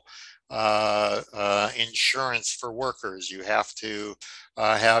medical insurance for workers. You have to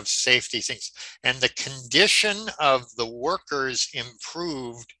have safety things. And the condition of the workers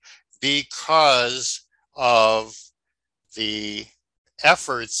improved because of the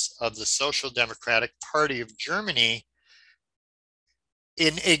efforts of the Social Democratic Party of Germany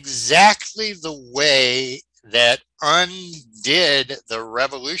in exactly the way that undid the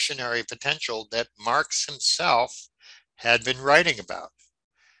revolutionary potential that Marx himself had been writing about.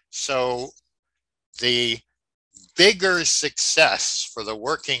 So the bigger success for the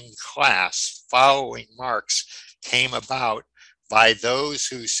working class following Marx came about by those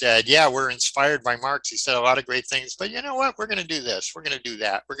who said, yeah, we're inspired by Marx. He said a lot of great things, but you know what? We're going to do this. We're going to do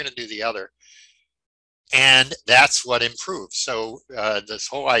that. We're going to do the other. And that's what improved. So this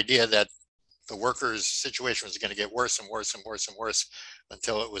whole idea that the workers' situation was going to get worse and worse and worse and worse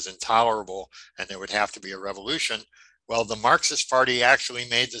until it was intolerable and there would have to be a revolution. Well, the Marxist Party actually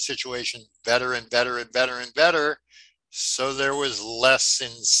made the situation better and better and better and better. So there was less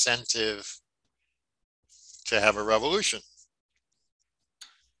incentive to have a revolution.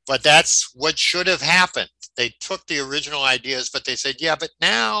 But that's what should have happened. they took the original ideas, but they said, yeah, but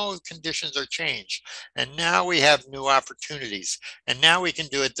now conditions are changed. And now we have new opportunities. And now we can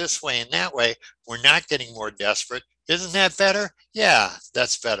do it this way and that way. We're not getting more desperate. Isn't that better? Yeah,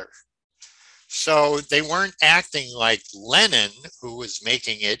 that's better. So they weren't acting like Lenin, who was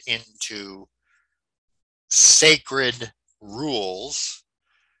making it into sacred rules.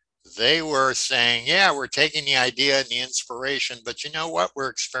 They were saying, yeah, we're taking the idea and the inspiration, but you know what? We're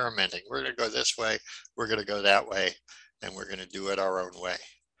experimenting. We're going to go this way. We're going to go that way. And we're going to do it our own way.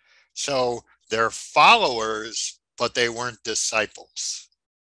 So they're followers, but they weren't disciples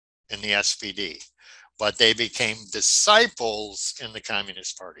in the SPD. But they became disciples in the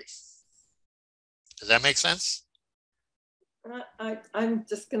Communist Party. Does that make sense? I'm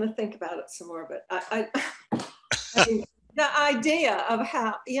just going to think about it some more, but I mean, the idea of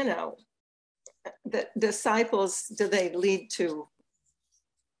how, you know, the disciples, do they lead to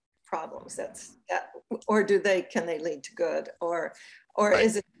problems? Or can they lead to good? Or right.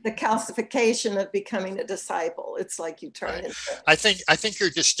 Is it the calcification of becoming a disciple? It's like you turn right. into. I think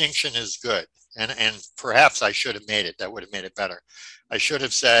your distinction is good. And perhaps I should have made it. That would have made it better. I should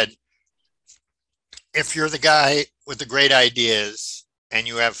have said, if you're the guy with the great ideas and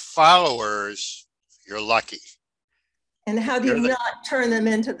you have followers, you're lucky. And how do you not turn them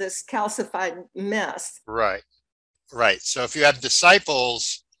into this calcified mess? Right, right. So if you have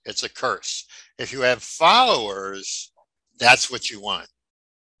disciples, it's a curse. If you have followers, that's what you want.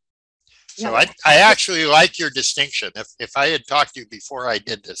 So yeah. I actually like your distinction. If I had talked to you before I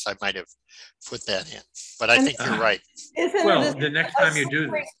did this, I might have put that in. But I think you're right. Well, the next time you do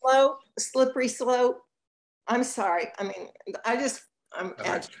this. Slippery slope. I'm sorry. I mean, I'm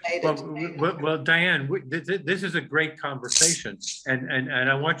agitated. Well, Diane, this is a great conversation, and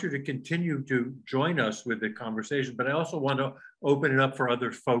I want you to continue to join us with the conversation. But I also want to open it up for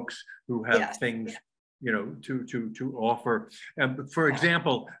other folks who have things, you know, to offer. For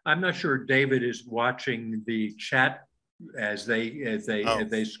example, I'm not sure David is watching the chat as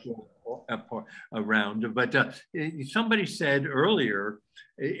they scroll up around, but somebody said earlier,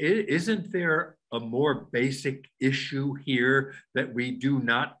 isn't there a more basic issue here that we do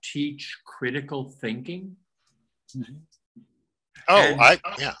not teach critical thinking? Oh,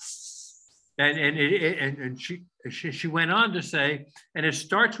 yeah. And she went on to say, and it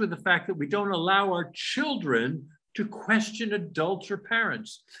starts with the fact that we don't allow our children to question adults or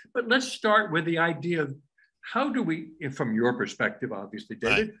parents. But let's start with the idea of how do we, from your perspective, obviously,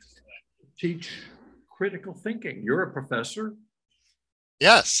 David, teach critical thinking? You're a professor.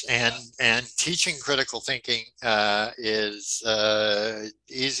 Yes, and teaching critical thinking is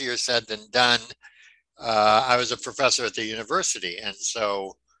easier said than done. I was a professor at the university, and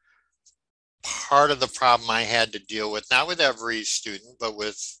so part of the problem I had to deal with, not with every student, but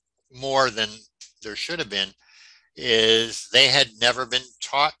with more than there should have been, is they had never been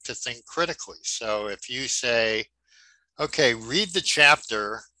taught to think critically. So if you say, okay, read the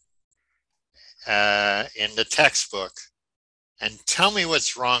chapter in the textbook and tell me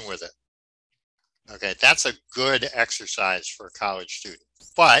what's wrong with it. Okay, that's a good exercise for a college student.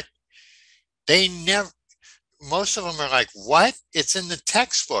 But they never, most of them are like, what? It's in the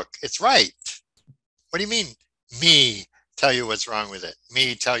textbook. It's right. What do you mean, me tell you what's wrong with it?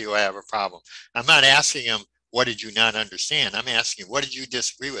 Me tell you I have a problem. I'm not asking them, what did you not understand? I'm asking you, what did you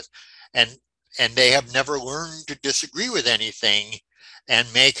disagree with? And they have never learned to disagree with anything and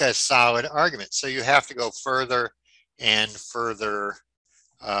make a solid argument. So you have to go further and further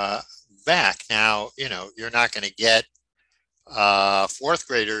back. Now, you know, you're not going to get fourth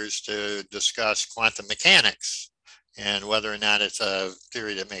graders to discuss quantum mechanics and whether or not it's a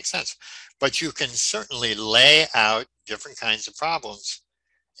theory that makes sense. But you can certainly lay out different kinds of problems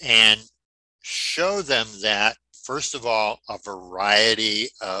and show them that, first of all, a variety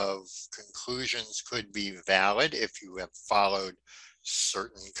of conclusions could be valid if you have followed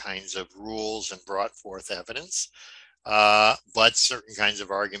certain kinds of rules and brought forth evidence. But certain kinds of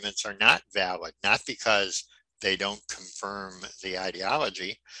arguments are not valid, not because they don't confirm the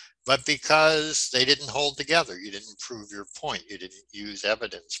ideology, but because they didn't hold together. You didn't prove your point. You didn't use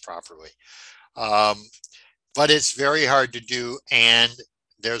evidence properly. But it's very hard to do, and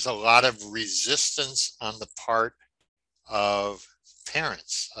there's a lot of resistance on the part of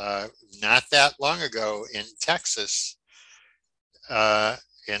parents. Not that long ago in Texas,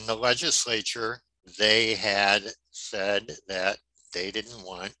 in the legislature, they had said that they didn't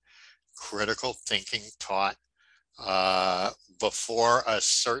want critical thinking taught before a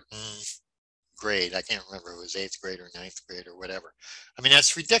certain grade. I can't remember if it was 8th grade or 9th grade or whatever. I mean,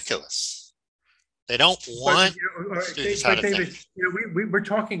 that's ridiculous. They don't want students how to David, think. We're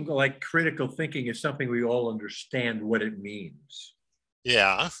talking like critical thinking is something we all understand what it means.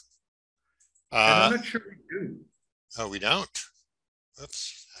 Yeah. And I'm not sure we do. Oh, we don't?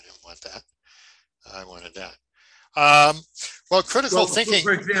 Oops, I didn't want that. I wanted that. Well, critical thinking.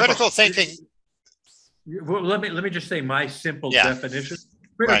 For example, critical thinking. Well, let me just say my simple definition.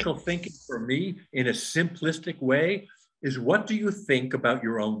 Critical thinking for me, in a simplistic way, is what do you think about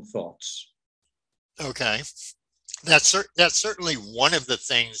your own thoughts? Okay, that's certainly one of the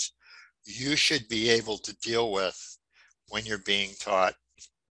things you should be able to deal with when you're being taught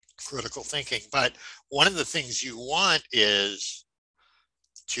critical thinking. But one of the things you want is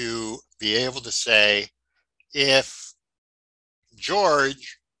to be able to say, if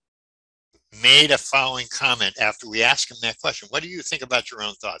George made a following comment after we asked him that question, what do you think about your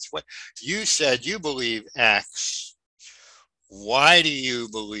own thoughts? What you said, you believe X. Why do you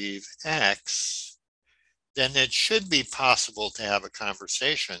believe X? Then it should be possible to have a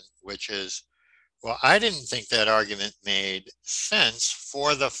conversation, which is, well, I didn't think that argument made sense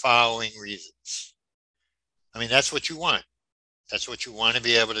for the following reasons. I mean, that's what you want. That's what you want to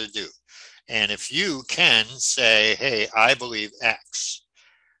be able to do. And if you can say, hey, I believe X,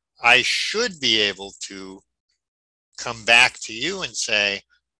 I should be able to come back to you and say,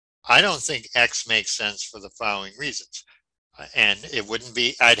 I don't think X makes sense for the following reasons. And it wouldn't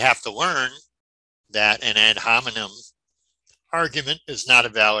be, I'd have to learn that an ad hominem argument is not a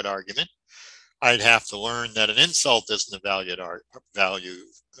valid argument. I'd have to learn that an insult isn't a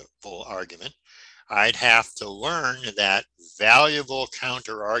valuable argument. I'd have to learn that valuable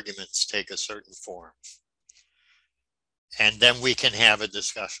counter arguments take a certain form. And then we can have a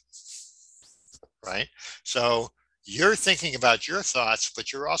discussion, right? So you're thinking about your thoughts,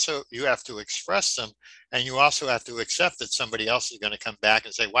 but you have to express them, and you also have to accept that somebody else is going to come back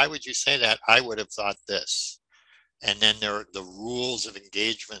and say, why would you say that? I would have thought this. And then the rules of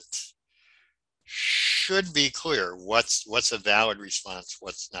engagement should be clear. What's a valid response?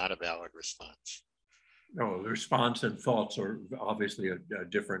 What's not a valid response? No, the response and thoughts are obviously a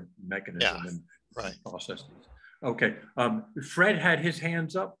different mechanism and process. Okay, Fred had his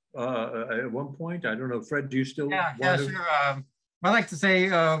hands up at one point. I don't know, Fred, do you still want to? Sure. I like to say,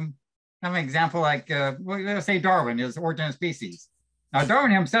 have an example like, let's say Darwin is origin of species. Now, Darwin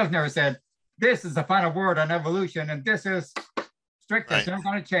himself never said, this is the final word on evolution, and this is strict, it's never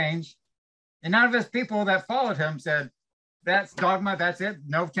going to change. And none of his people that followed him said, that's dogma, that's it,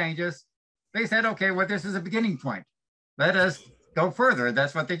 no changes. They said, okay, well, this is a beginning point. Let us go further.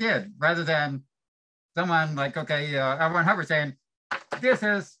 That's what they did, rather than someone like, okay, L. Ron Hubbard saying, this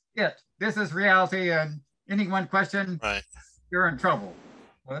is it. This is reality, and any one question, you're in trouble.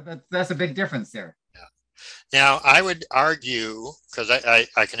 Well, that's a big difference there. Yeah. Now, I would argue, because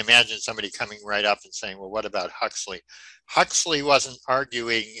I can imagine somebody coming right up and saying, well, what about Huxley? Huxley wasn't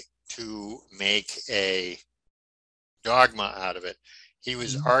arguing to make a dogma out of it. He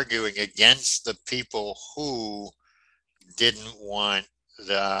was arguing against the people who didn't want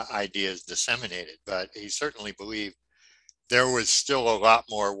the ideas disseminated, but he certainly believed there was still a lot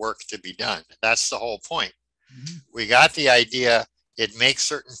more work to be done. That's the whole point. We got the idea, it makes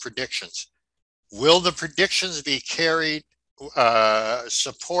certain predictions. Will the predictions be carried,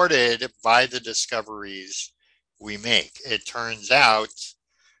 supported by the discoveries we make? It turns out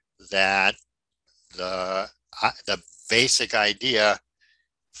that the basic idea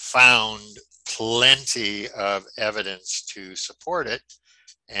found plenty of evidence to support it,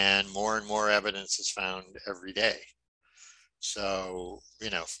 and more evidence is found every day. So,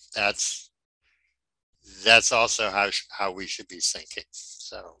 that's also how we should be thinking.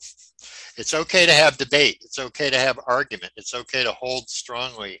 So it's okay to have debate. It's okay to have argument. It's okay to hold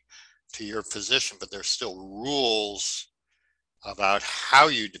strongly to your position, but there's still rules about how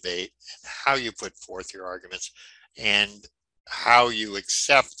you debate and how you put forth your arguments and how you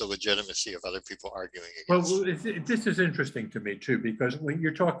accept the legitimacy of other people arguing against. Well, this is interesting to me too, because when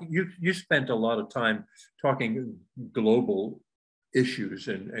you're talking, you spent a lot of time talking global issues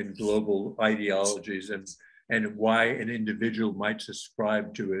and global ideologies and why an individual might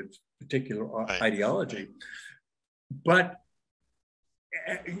subscribe to a particular ideology. But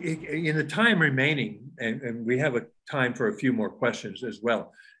in the time remaining, and we have a time for a few more questions as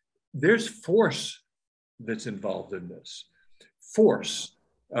well, there's force that's involved in this. Force.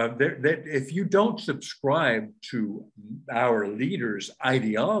 That if you don't subscribe to our leaders'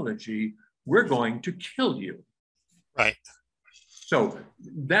 ideology, we're going to kill you. Right. So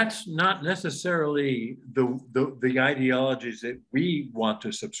that's not necessarily the ideologies that we want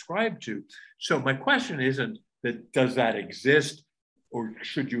to subscribe to. So my question isn't that does that exist? or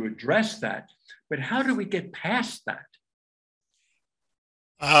should you address that? But how do we get past that?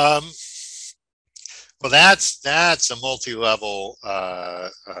 Well, that's a multi-level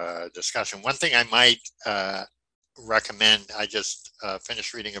discussion. One thing I might recommend, I just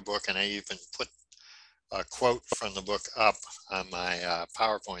finished reading a book, and I even put a quote from the book up on my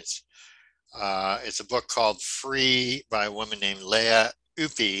PowerPoints. It's a book called Free by a woman named Leah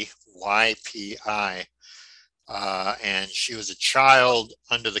Ypi, Y-P-I. And she was a child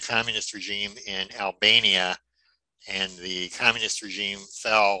under the communist regime in Albania, and the communist regime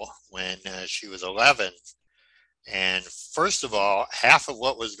fell when she was 11. And first of all, half of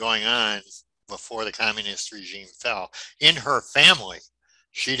what was going on before the communist regime fell in her family,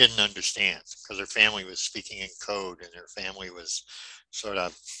 she didn't understand, because her family was speaking in code, and her family was sort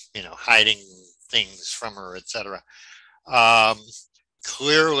of, hiding things from her, etc.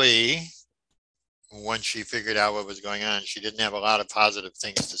 Clearly, once she figured out what was going on, she didn't have a lot of positive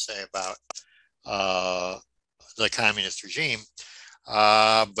things to say about the communist regime.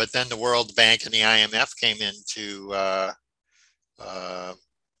 But then the World Bank and the IMF came into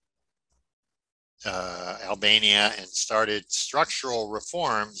Albania and started structural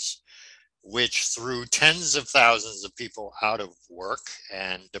reforms, which threw tens of thousands of people out of work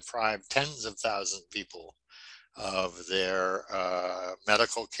and deprived tens of thousands of people of their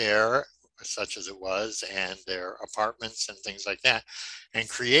medical care, such as it was, and their apartments and things like that, and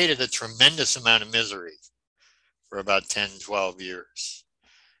created a tremendous amount of misery for about 10, 12 years.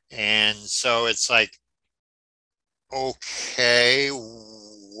 And so it's like, okay,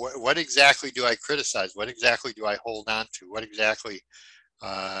 what exactly do I criticize? What exactly do I hold on to? What exactly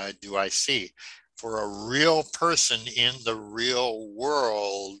do I see? For a real person in the real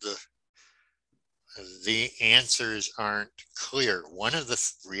world, the answers aren't clear. One of the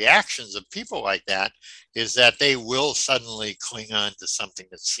reactions of people like that is that they will suddenly cling on to something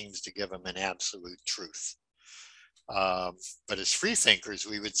that seems to give them an absolute truth. But as free thinkers,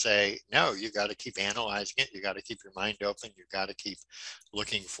 we would say, no, you got to keep analyzing it. You got to keep your mind open. You got to keep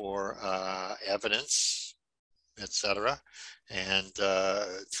looking for evidence, etc., and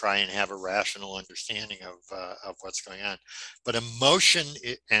try and have a rational understanding of what's going on. But emotion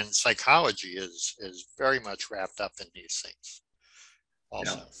and psychology is very much wrapped up in these things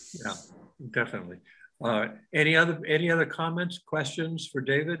also. Yeah, definitely. Any other comments, questions for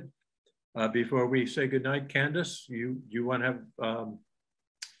David before we say goodnight? Candace, you want to have,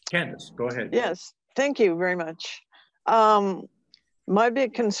 Candace, go ahead. Yes, thank you very much. My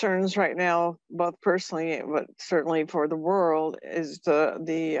big concerns right now, both personally, but certainly for the world, is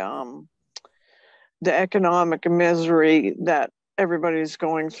the economic misery that everybody's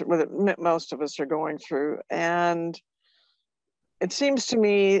going through, most of us are going through. And it seems to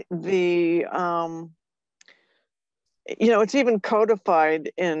me it's even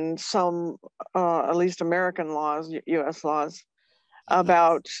codified in some, at least American laws, US laws,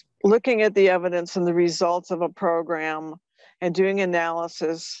 about looking at the evidence and the results of a program and doing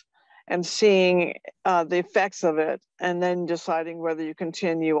analysis and seeing the effects of it, and then deciding whether you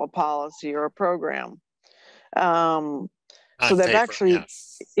continue a policy or a program. So they've actually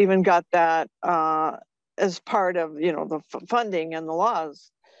even got that as part of the funding and the laws.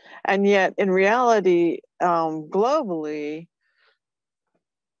 And yet in reality, globally,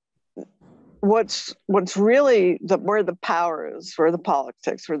 what's really where the power is, where the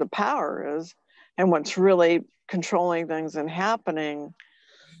politics, where the power is, and what's really controlling things and happening,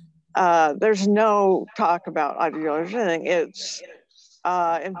 there's no talk about ideology or anything. It's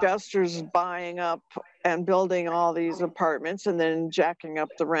investors buying up and building all these apartments and then jacking up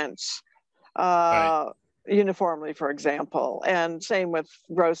the rents uniformly, for example, and same with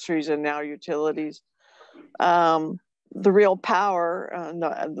groceries and now utilities. The real power,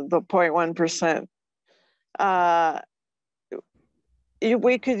 the 0.1%,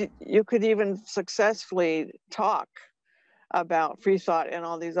 you could even successfully talk about free thought and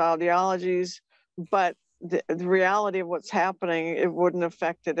all these ideologies, but the reality of what's happening, it wouldn't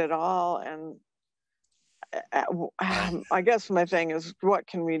affect it at all. And I guess my thing is, what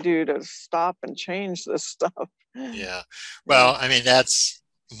can we do to stop and change this stuff? Yeah, well, I mean, that's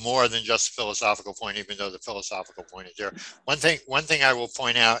more than just a philosophical point, even though the philosophical point is there. One thing I will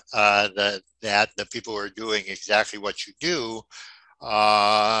point out, that the people who are doing exactly what you do,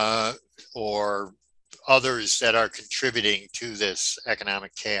 or others that are contributing to this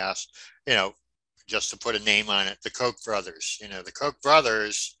economic chaos, just to put a name on it, the Koch brothers. The Koch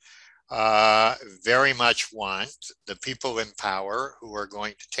brothers very much want the people in power who are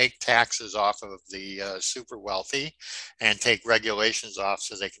going to take taxes off of the super wealthy and take regulations off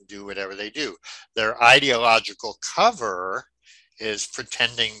so they can do whatever they do. Their ideological cover is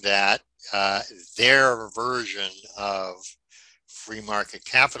pretending that their version of free market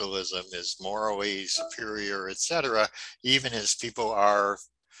capitalism is morally superior, etc., even as people are,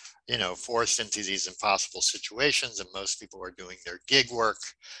 you know, forced into these impossible situations, and most people are doing their gig work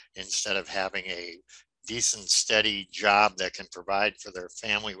instead of having a decent, steady job that can provide for their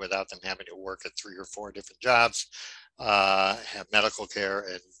family without them having to work at 3 or 4 different jobs, have medical care,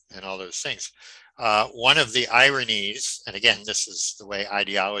 and all those things. One of the ironies, and again, this is the way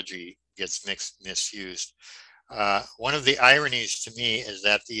ideology gets misused. One of the ironies to me is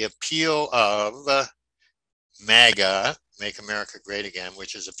that the appeal of MAGA, Make America Great Again,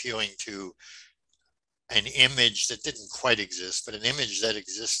 which is appealing to an image that didn't quite exist, but an image that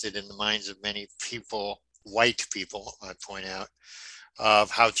existed in the minds of many people, white people, I point out, of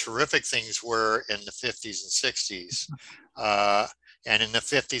how terrific things were in the 50s and 60s. And in the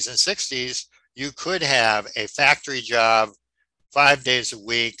 50s and 60s, you could have a factory job 5 days a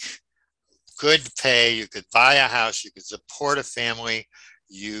week, good pay, you could buy a house, you could support a family,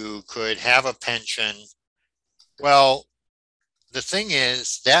 you could have a pension. Well, the thing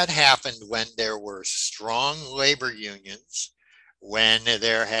is, that happened when there were strong labor unions, when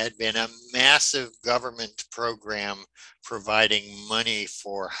there had been a massive government program providing money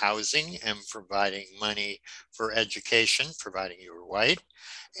for housing and providing money for education, providing you were white,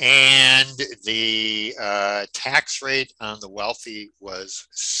 and the tax rate on the wealthy was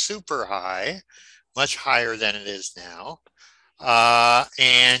super high, much higher than it is now.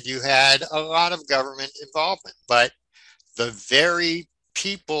 And you had a lot of government involvement, but the very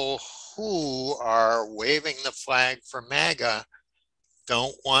people who are waving the flag for MAGA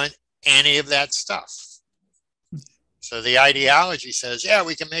don't want any of that stuff. So the ideology says, yeah,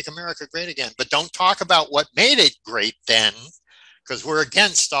 we can make America great again, but don't talk about what made it great then, because we're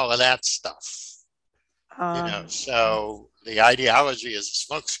against all of that stuff. You know, so the ideology is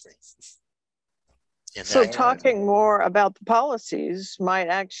a smokescreen. So talking more about the policies might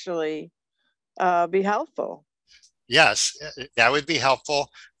actually be helpful. Yes, that would be helpful,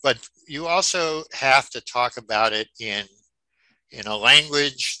 but you also have to talk about it in a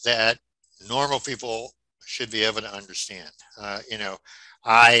language that normal people should be able to understand. You know,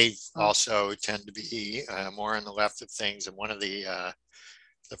 I also tend to be more on the left of things, and one of the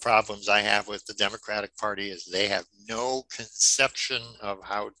problems I have with the Democratic Party is they have no conception of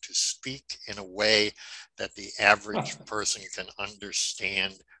how to speak in a way that the average person can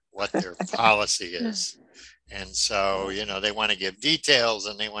understand what their policy is. And so, you know, they want to give details,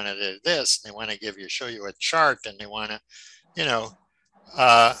 and they want to do this, and they want to show you a chart, and they want to, you know,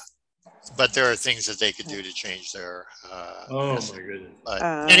 but there are things that they could do to change their message. My goodness. But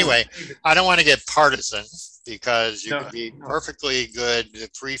anyway, I don't want to get partisan, because you can be perfectly good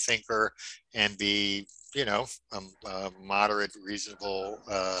free thinker and be, you know, a moderate, reasonable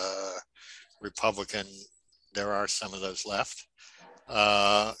Republican. There are some of those left.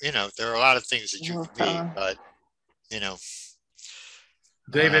 You know, there are a lot of things that you can be, but, you know.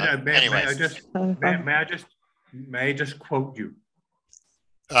 David, anyway. may I just quote you?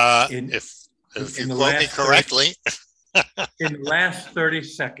 If you quote me correctly. In the last 30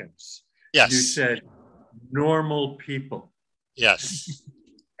 seconds, yes, you said normal people. Yes.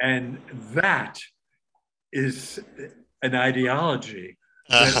 And that is an ideology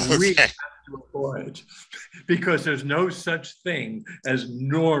that we have to avoid, because there's no such thing as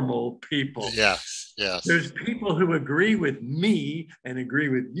normal people. Yes, yes. There's people who agree with me and agree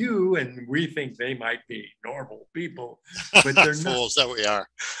with you, and we think they might be normal people, but they're not. Fools that we are.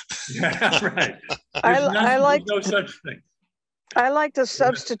 Yeah, right. There's no such thing. I like to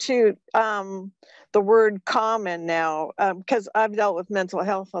substitute the word common now, because I've dealt with mental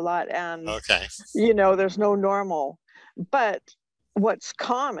health a lot, and you know, there's no normal, but what's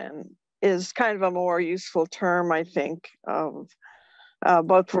common is kind of a more useful term, I think, of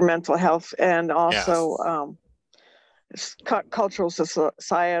both for mental health and also cultural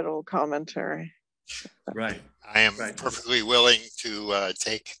societal commentary. Right. I am perfectly willing to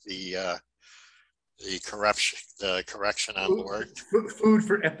take the correction on board. Food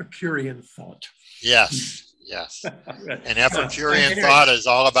for Epicurean thought. Yes, yes. And Epicurean thought is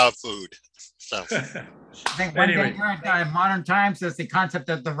all about food. So I think one thing in modern times is the concept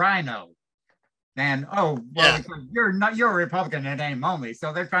of the rhino. And you're a Republican in name only,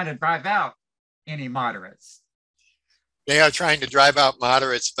 so they're trying to drive out any moderates. They are trying to drive out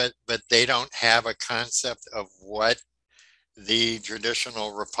moderates, but they don't have a concept of what the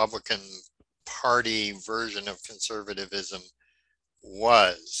traditional Republican Party version of conservatism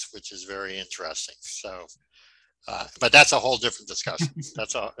was, which is very interesting. So But that's a whole different discussion.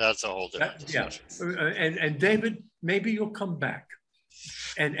 That's a whole different discussion. Yeah. And David, maybe you'll come back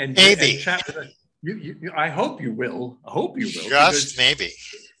and maybe and chat with us. I hope you will. I hope you will. Just maybe.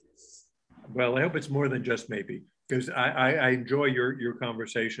 Well, I hope it's more than just maybe, because I enjoy your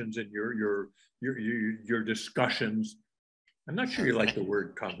conversations and your discussions. I'm not sure you like the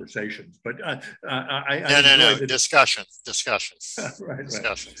word conversations, but no, discussions. Right.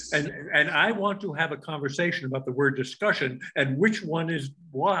 Discussions. And I want to have a conversation about the word discussion and which one is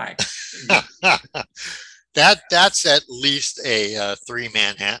why. That's at least a 3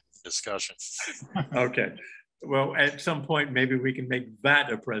 Manhattan discussion. Okay. Well, at some point, maybe we can make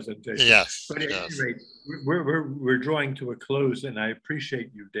that a presentation. Yes. But at any rate, we're drawing to a close, and I appreciate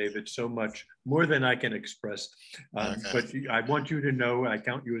you, David, so much, more than I can express. Okay. But I want you to know I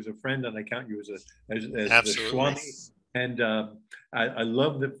count you as a friend, and I count you as a Absolutely. Schwami. And I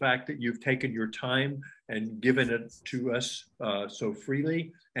love the fact that you've taken your time and given it to us so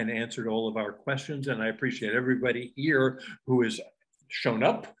freely and answered all of our questions. And I appreciate everybody here who has shown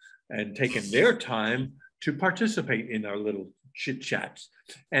up and taken their time to participate in our little chit chats.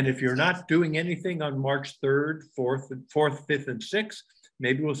 And if you're not doing anything on March 3rd, 4th, 5th, and 6th,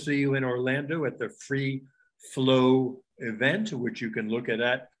 maybe we'll see you in Orlando at the Free Flow event, which you can look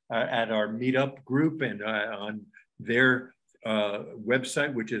at our meetup group and on their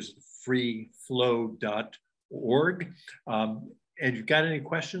website, which is freeflow.org. And if you've got any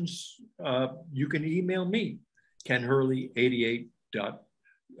questions, you can email me,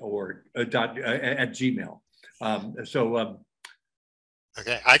 kenhurley88.org at Gmail.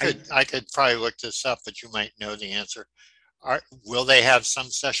 Okay, I could probably look this up, but you might know the answer. Will they have some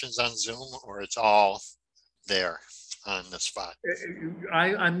sessions on Zoom, or it's all there on the spot?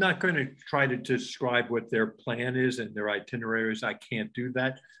 I'm not going to try to describe what their plan is and their itineraries. I can't do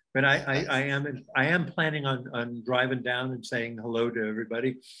that. But I am planning on driving down and saying hello to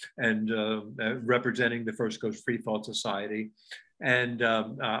everybody and representing the First Coast Freethought Society. And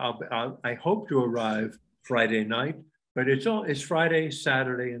I hope to arrive Friday night, but it's Friday,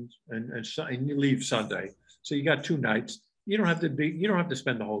 Saturday, and you leave Sunday. So you got 2 nights. You don't have to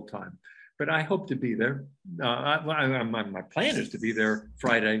spend the whole time, but I hope to be there. My plan is to be there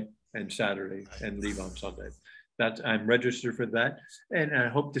Friday and Saturday and leave on Sunday. I'm registered for that, and I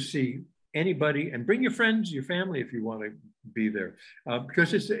hope to see anybody, and bring your friends, your family if you want to be there,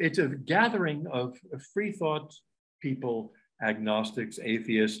 because it's a gathering of free thought people, agnostics,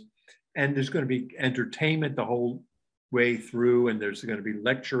 atheists, and there's going to be entertainment the whole way through, and there's going to be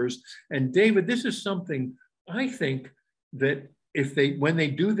lectures. And David, this is something I think that when they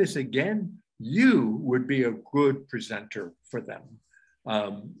do this again, you would be a good presenter for them.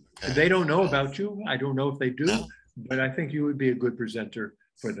 They don't know about you. I don't know if they do, but I think you would be a good presenter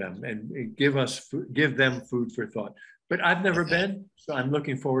for them and give them food for thought. But I've never been, so I'm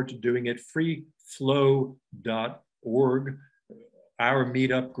looking forward to doing it. freeflow.org, our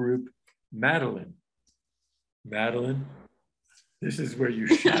meetup group. Madeline, this is where you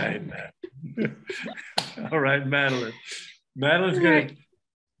shine, man. All right, Madeline. Madeleine's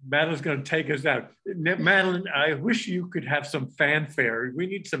going to take us out. Madeline, I wish you could have some fanfare. We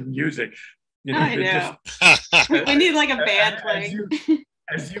need some music. I know. We need like a band playing.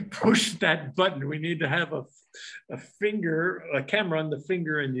 As you push that button, we need to have a camera on the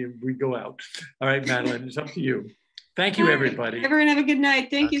finger, and we go out. All right, Madeline, it's up to you. Thank you, everybody. Everyone have a good night.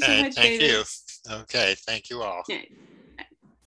 Thank you so much, Thank David. you. Okay, thank you all. Okay.